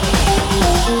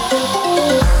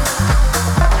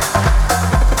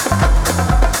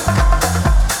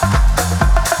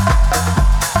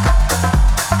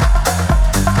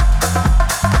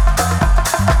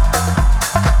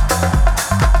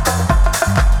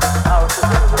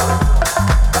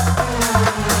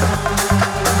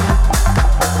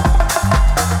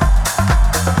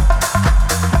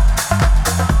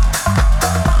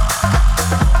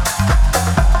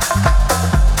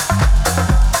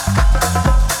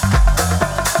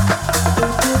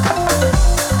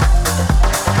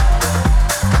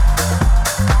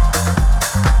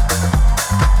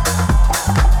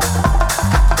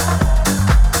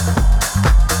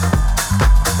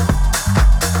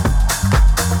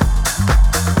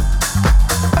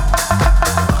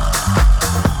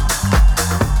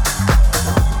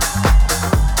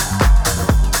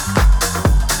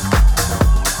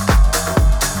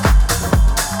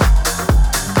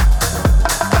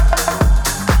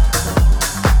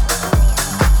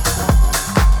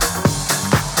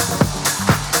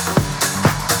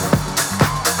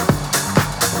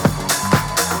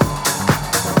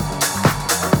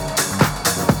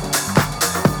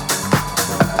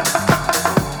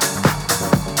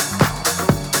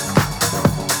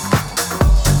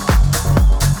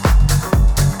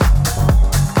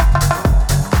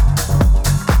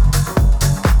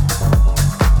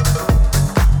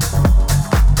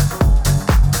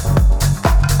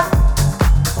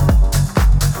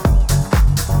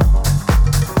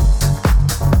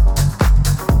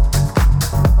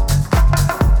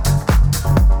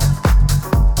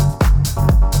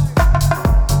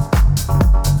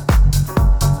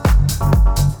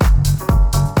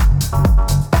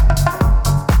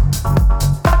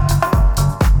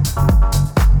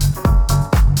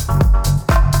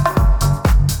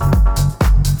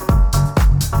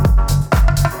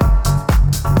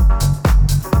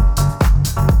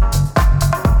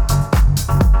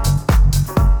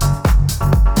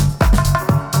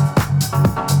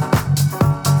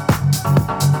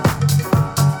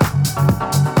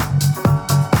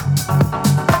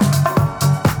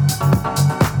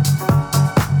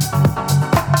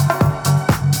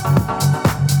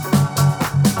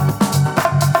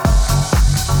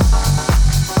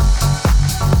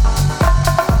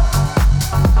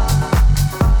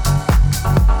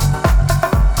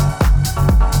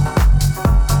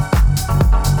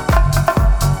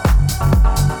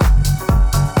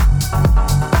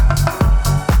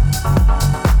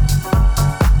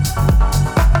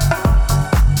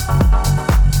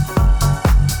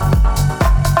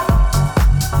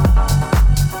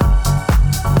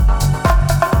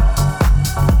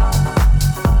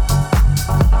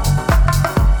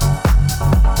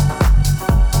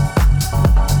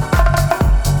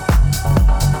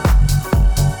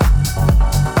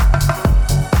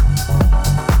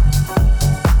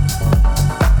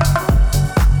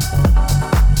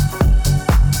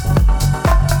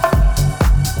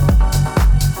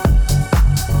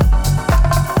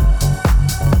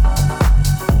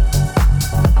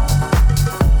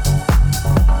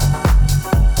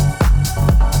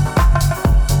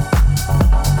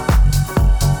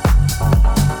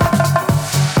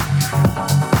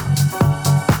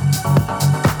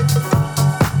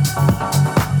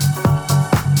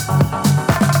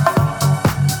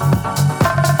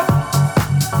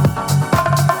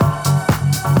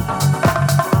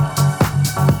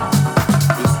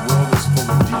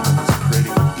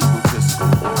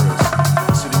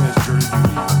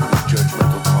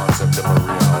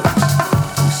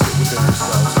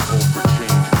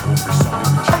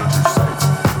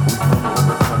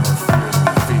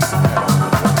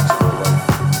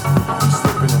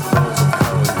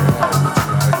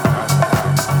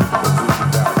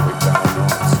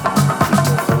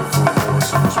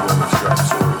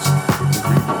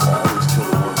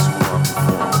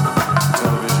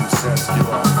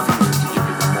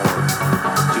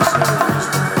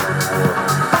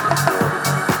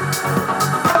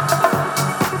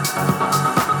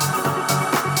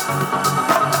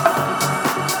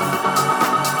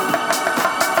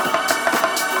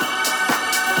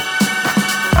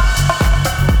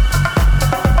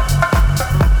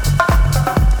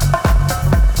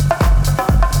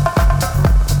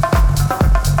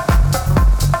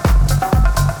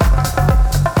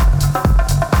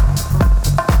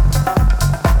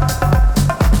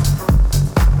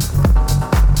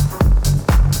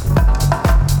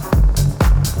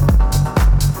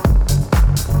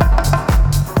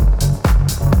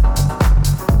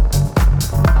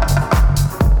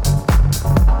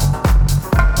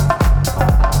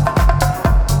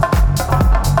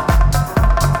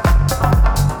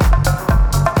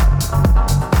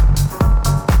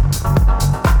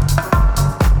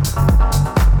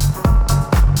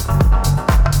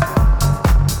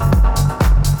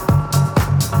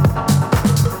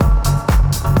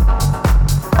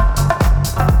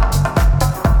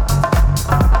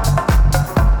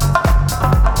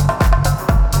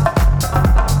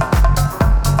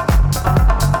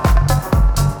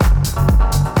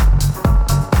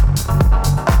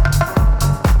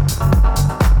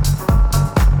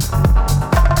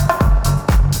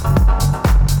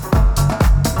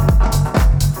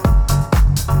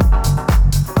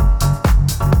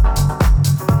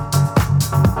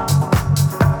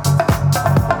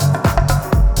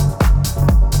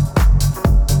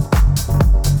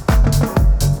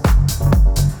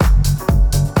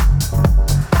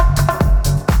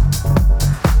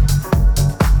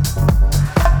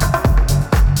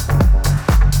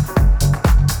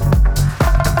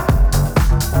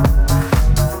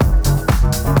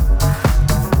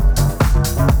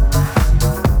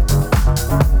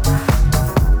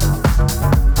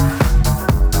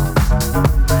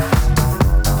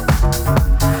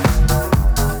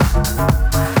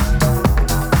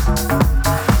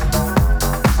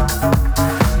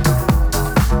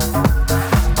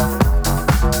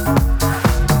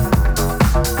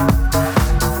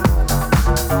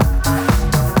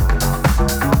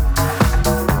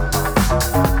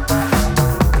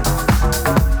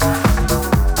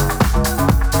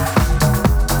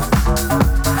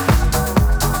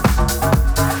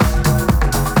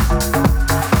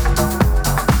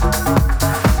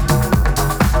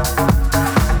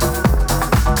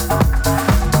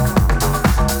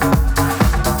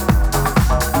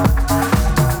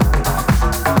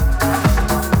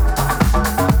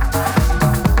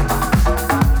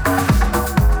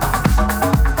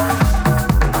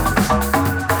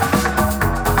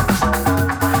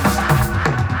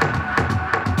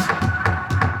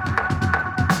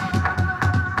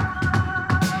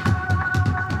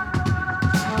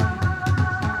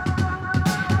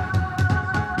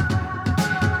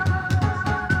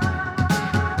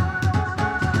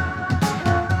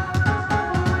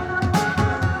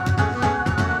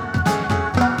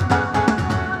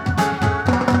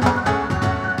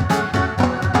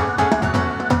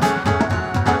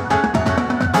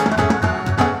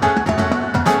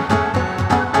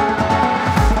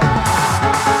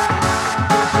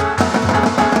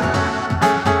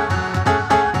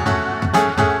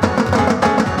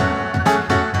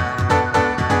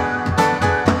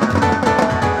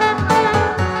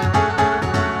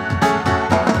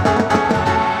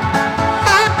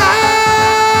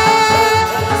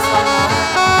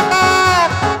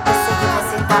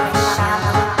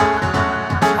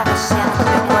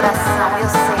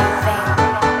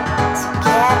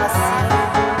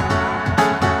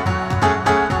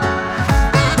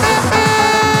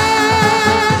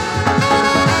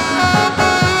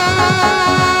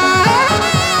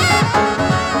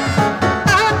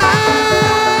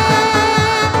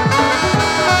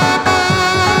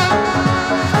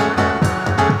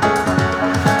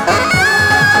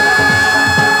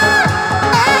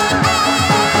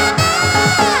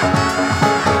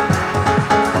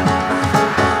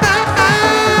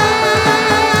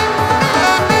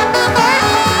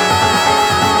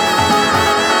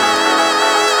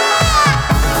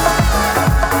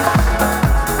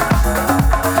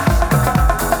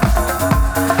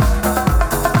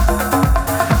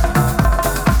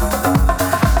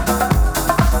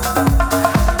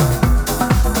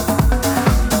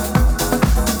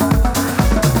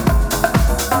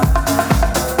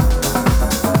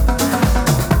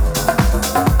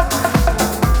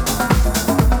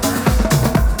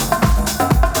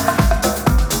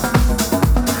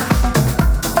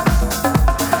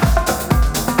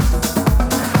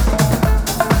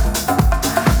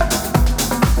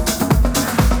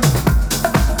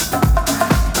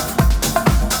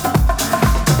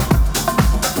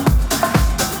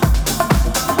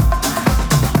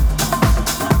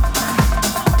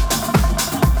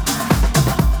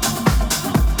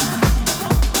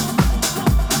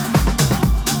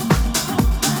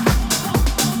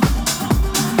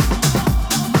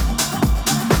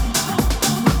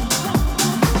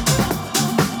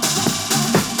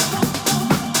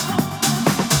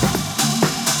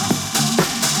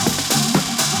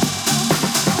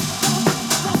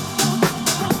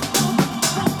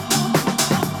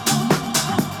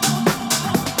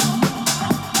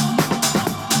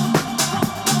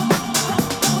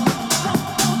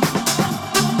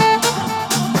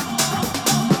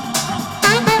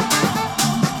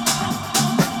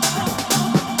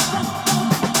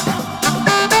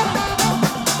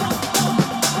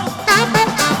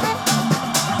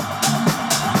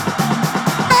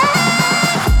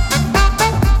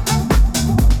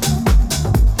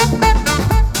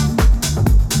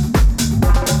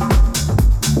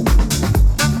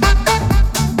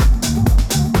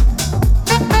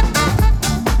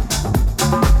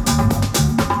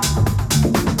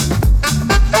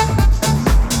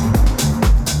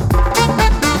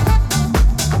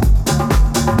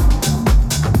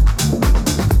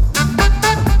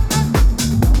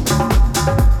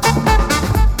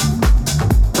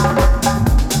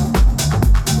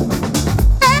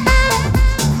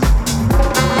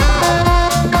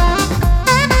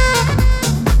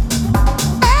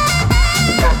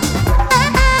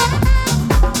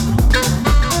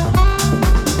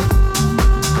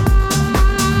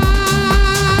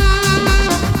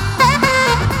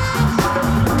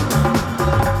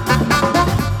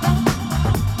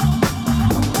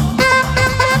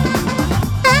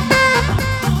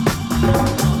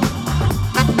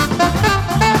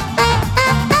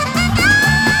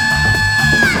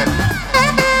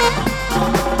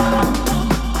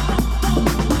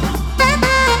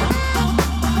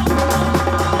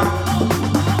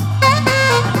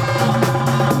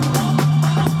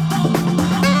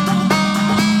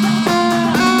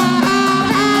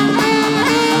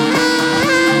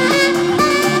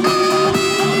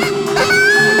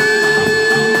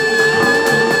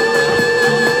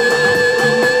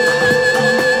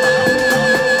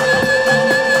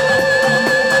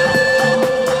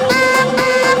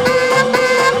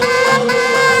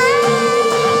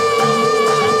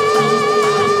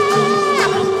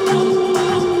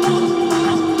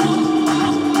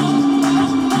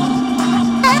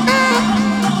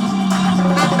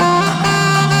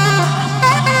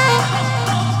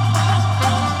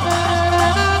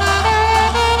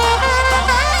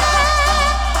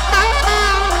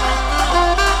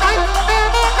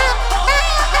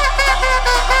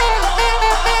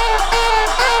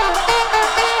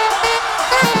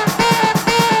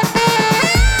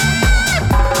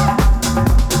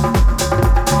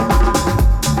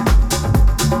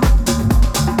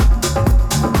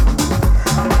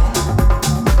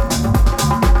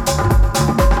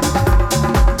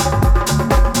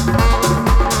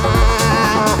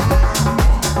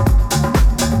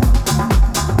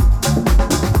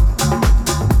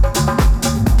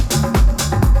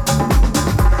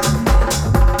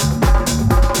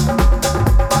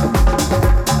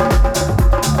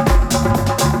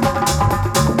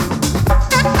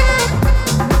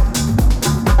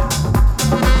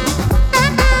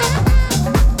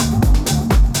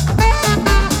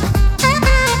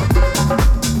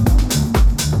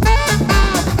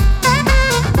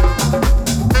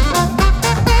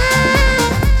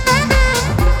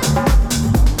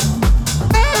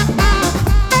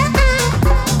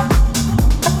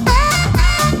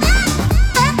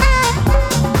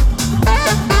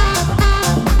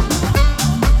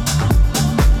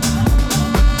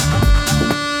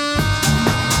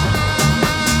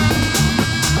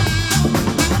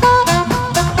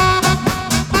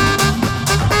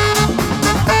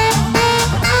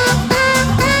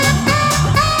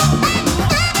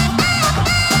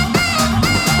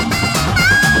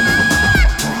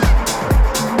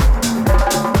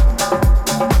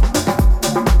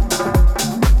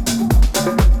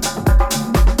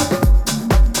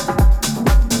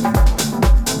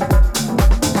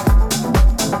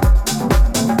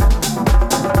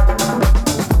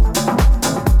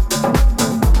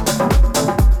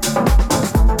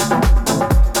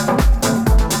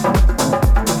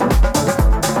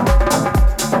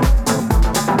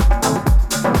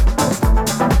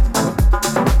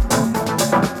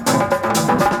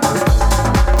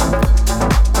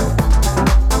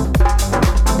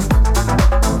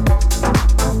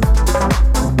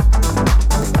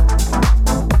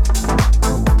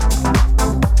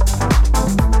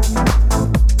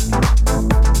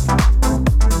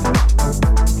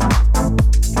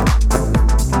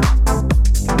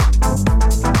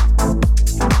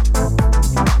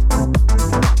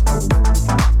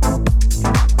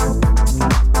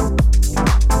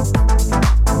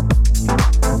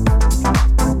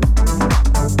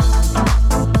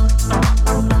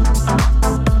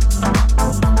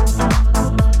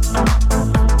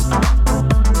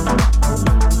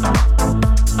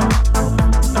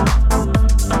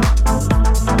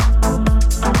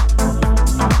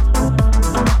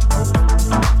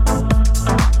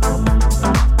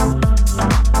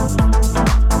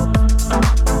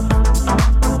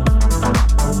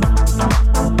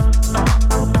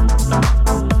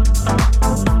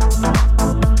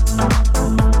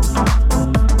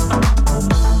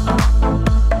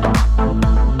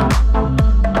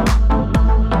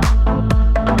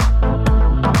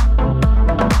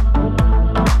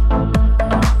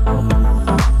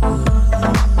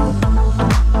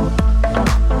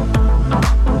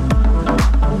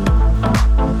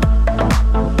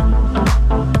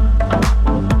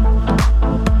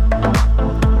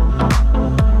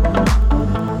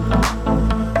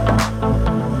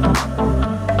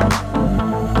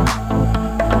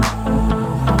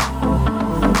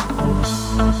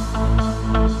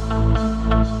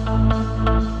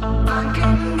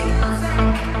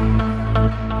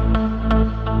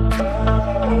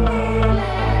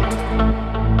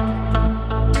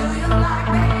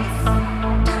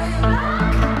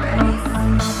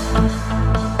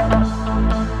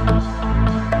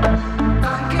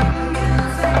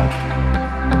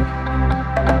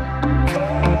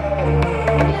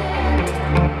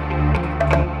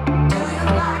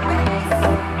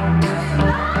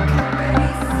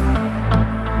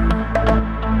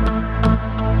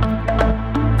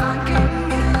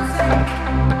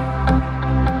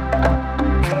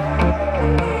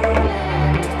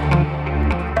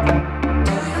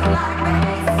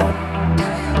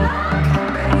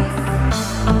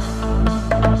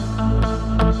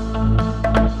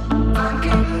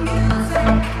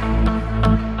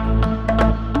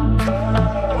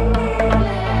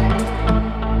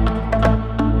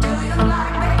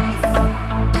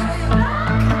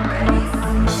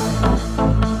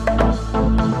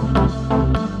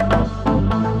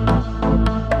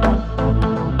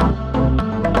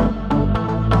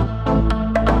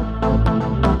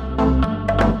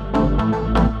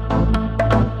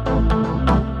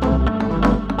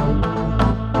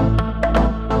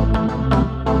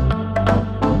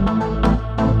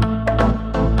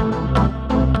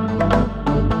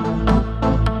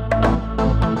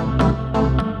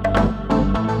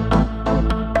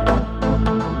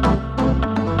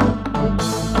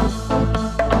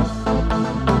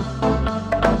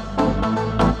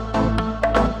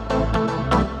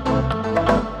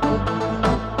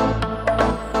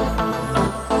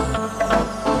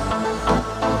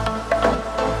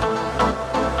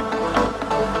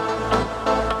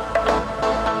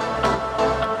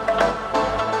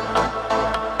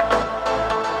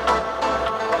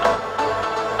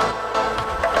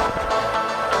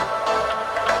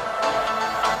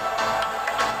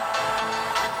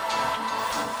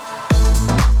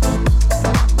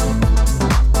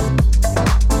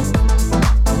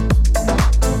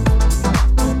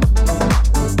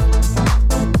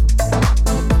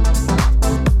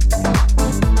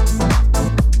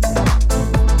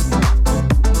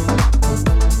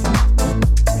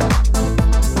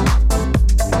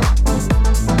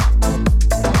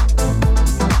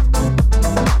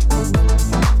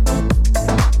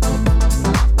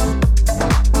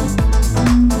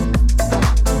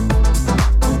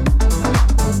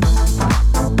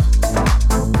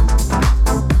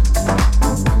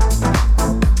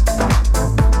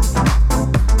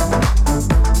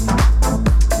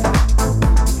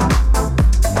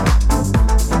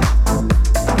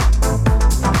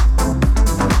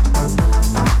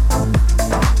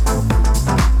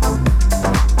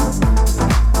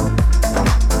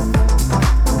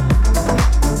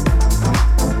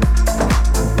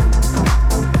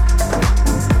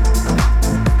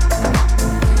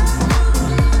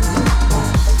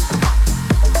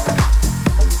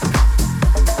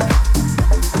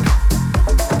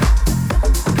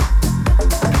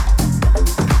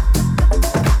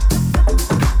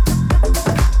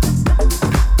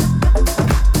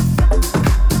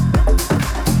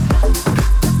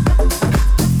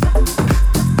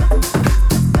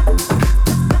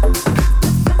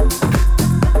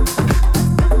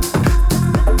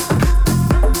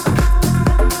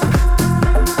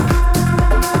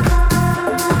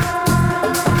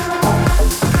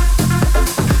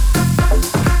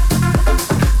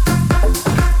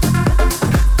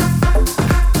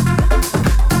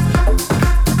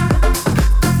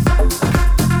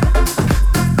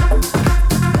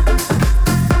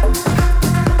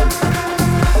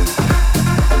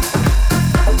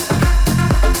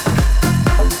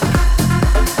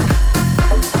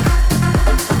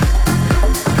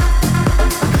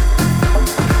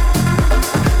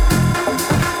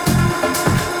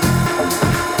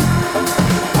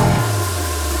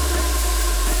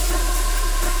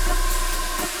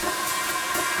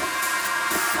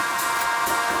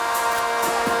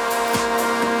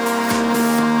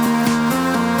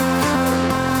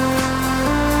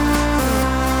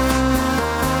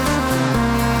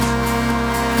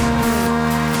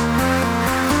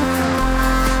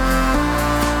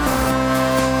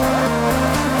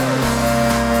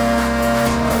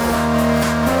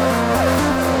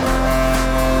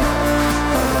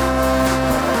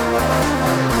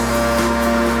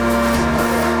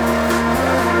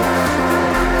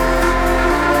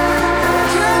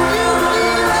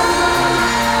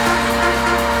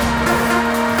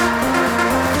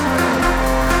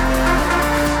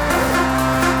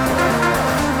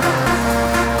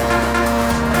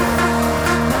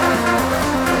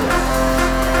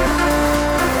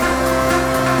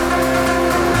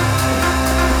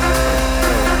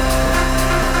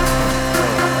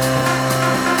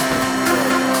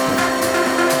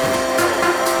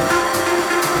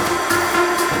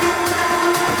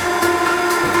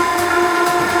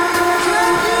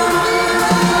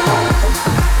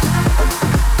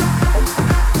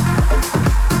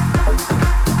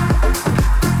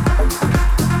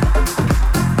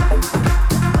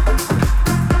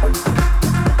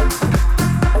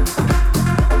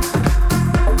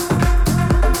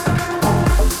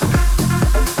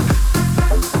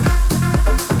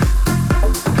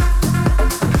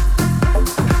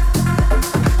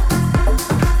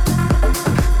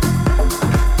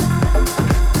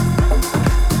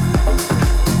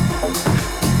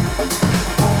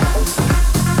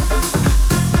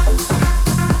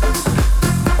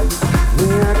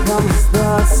 comes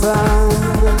the sun,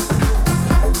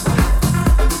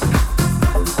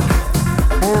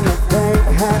 and the day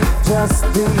had just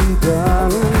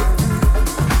begun.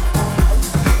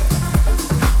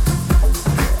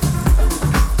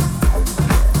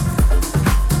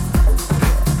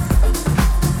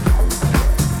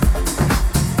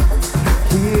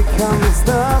 Here comes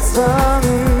the sun,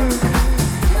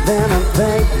 then the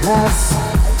day has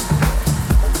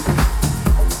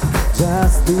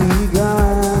just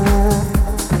begun.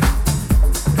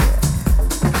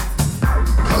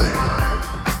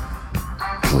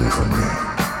 Play for me.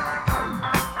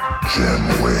 Jam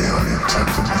away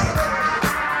unintentionally.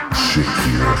 Shake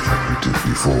the earth like we did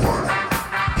before.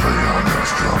 Play on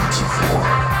those drums of war.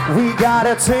 We got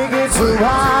a ticket to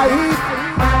ride.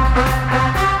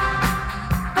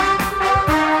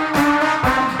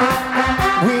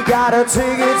 We got a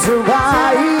ticket to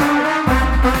ride.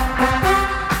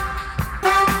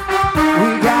 We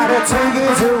got a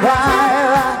ticket to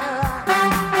ride.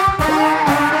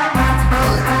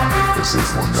 As if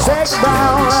we're not Shake still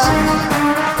down, in the scene.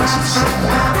 As if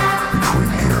somewhere between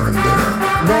here and there.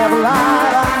 never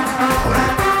lie. Play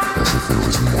as if there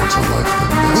was more to life than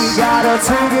this. We got a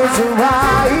ticket to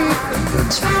ride.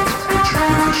 Convince me that you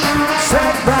give a shit.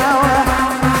 Shake down,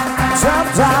 jump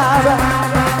dive,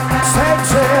 shake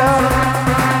chill,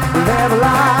 never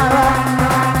lie.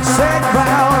 Shake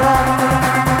down,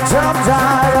 jump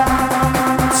dive,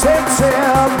 shake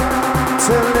chill,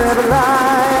 till never lie.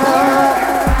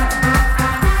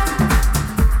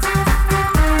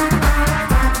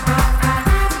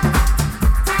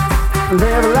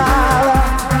 Never lie.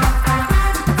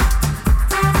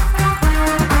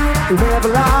 Never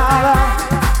lie.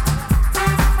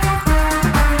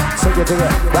 Take it to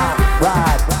get ride,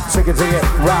 ride. Take it to get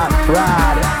ride,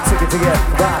 ride. Take it to get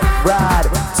ride, ride.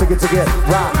 Take it to get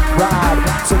ride, ride.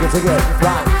 Take it to get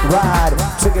ride, ride.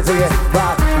 Take it to get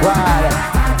ride, ride.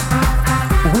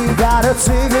 We got a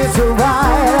ticket to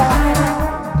ride.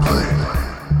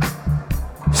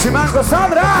 Szymanko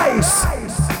Sunrise.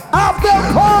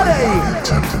 Afterparty.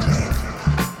 Temptedly.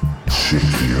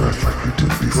 Shake the earth like we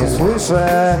did before. Yes, we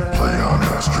say. Play on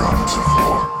those drums of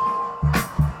war.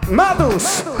 MATUSH.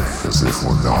 As if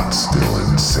we're not still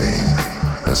insane.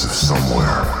 As if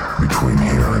somewhere between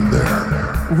here and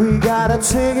there. We got a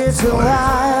ticket to Play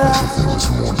ride. as if there was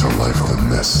more to life than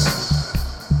this.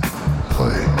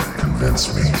 Play,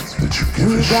 convince me that you give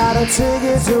a We got a shit.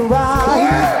 ticket to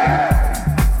ride.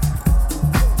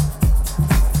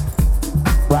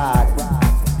 Ride,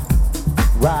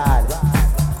 ride,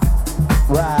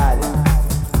 ride,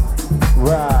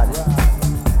 ride.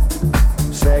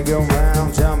 Shake your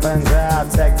round, jump and drive.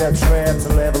 Take the trip to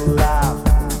live a life.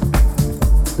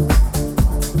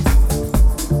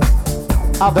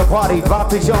 Afterparty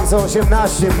 2018,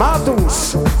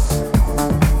 MATUSH.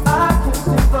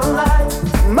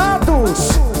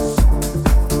 MATUSH.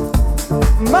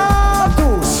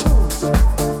 MATUSH.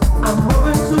 I'm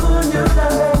moving to a new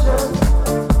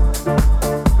dimension.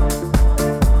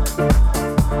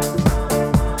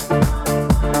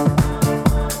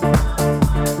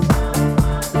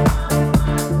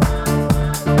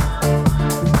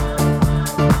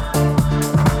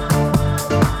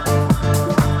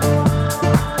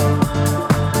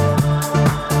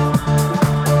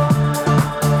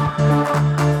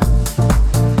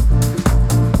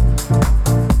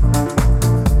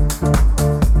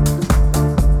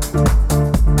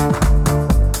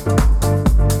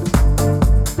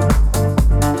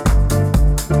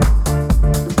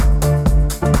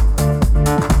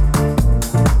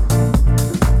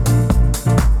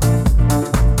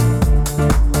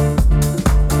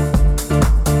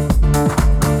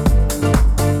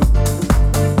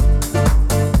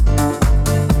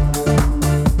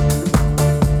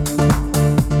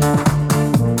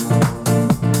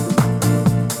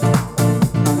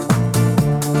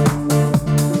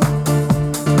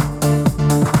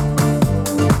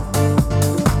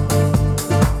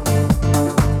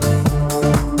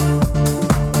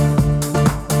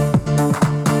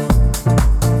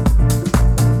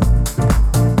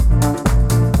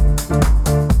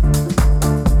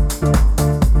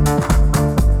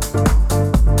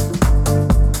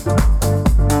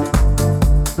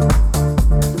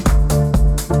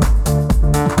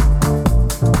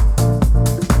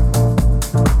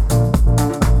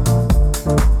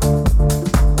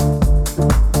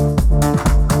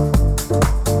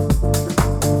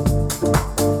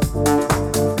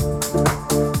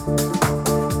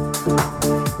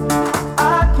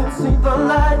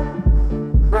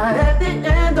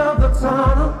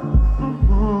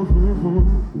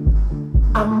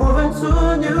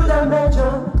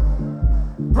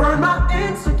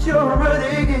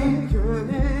 insecurity.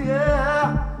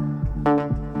 Yeah.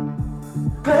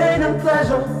 Pain and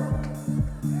pleasure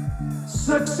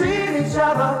succeed each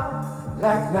other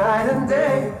like night and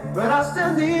day, but I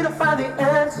still need to find the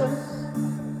answers.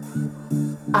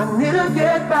 I need to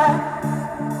get back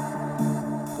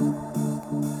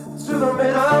to the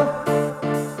middle,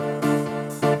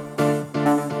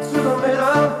 to the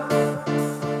middle,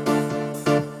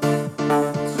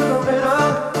 to the middle.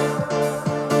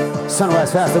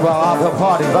 Sunrise Festival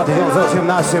Afterparty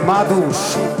 2018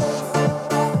 MATUSH.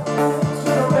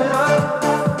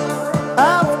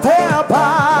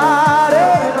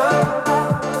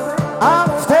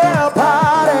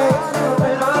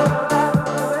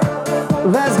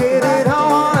 Let's get it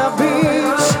on a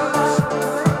beach.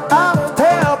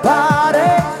 After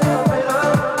party.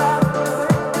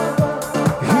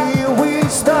 Here we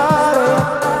started.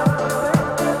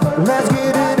 Let's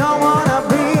get it on a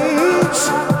beach.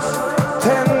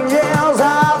 10 years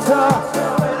after.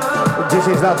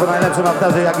 10 lat po najlepszym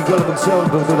afterze, jakikolwiek się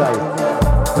odbył tutaj.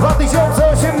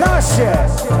 2018.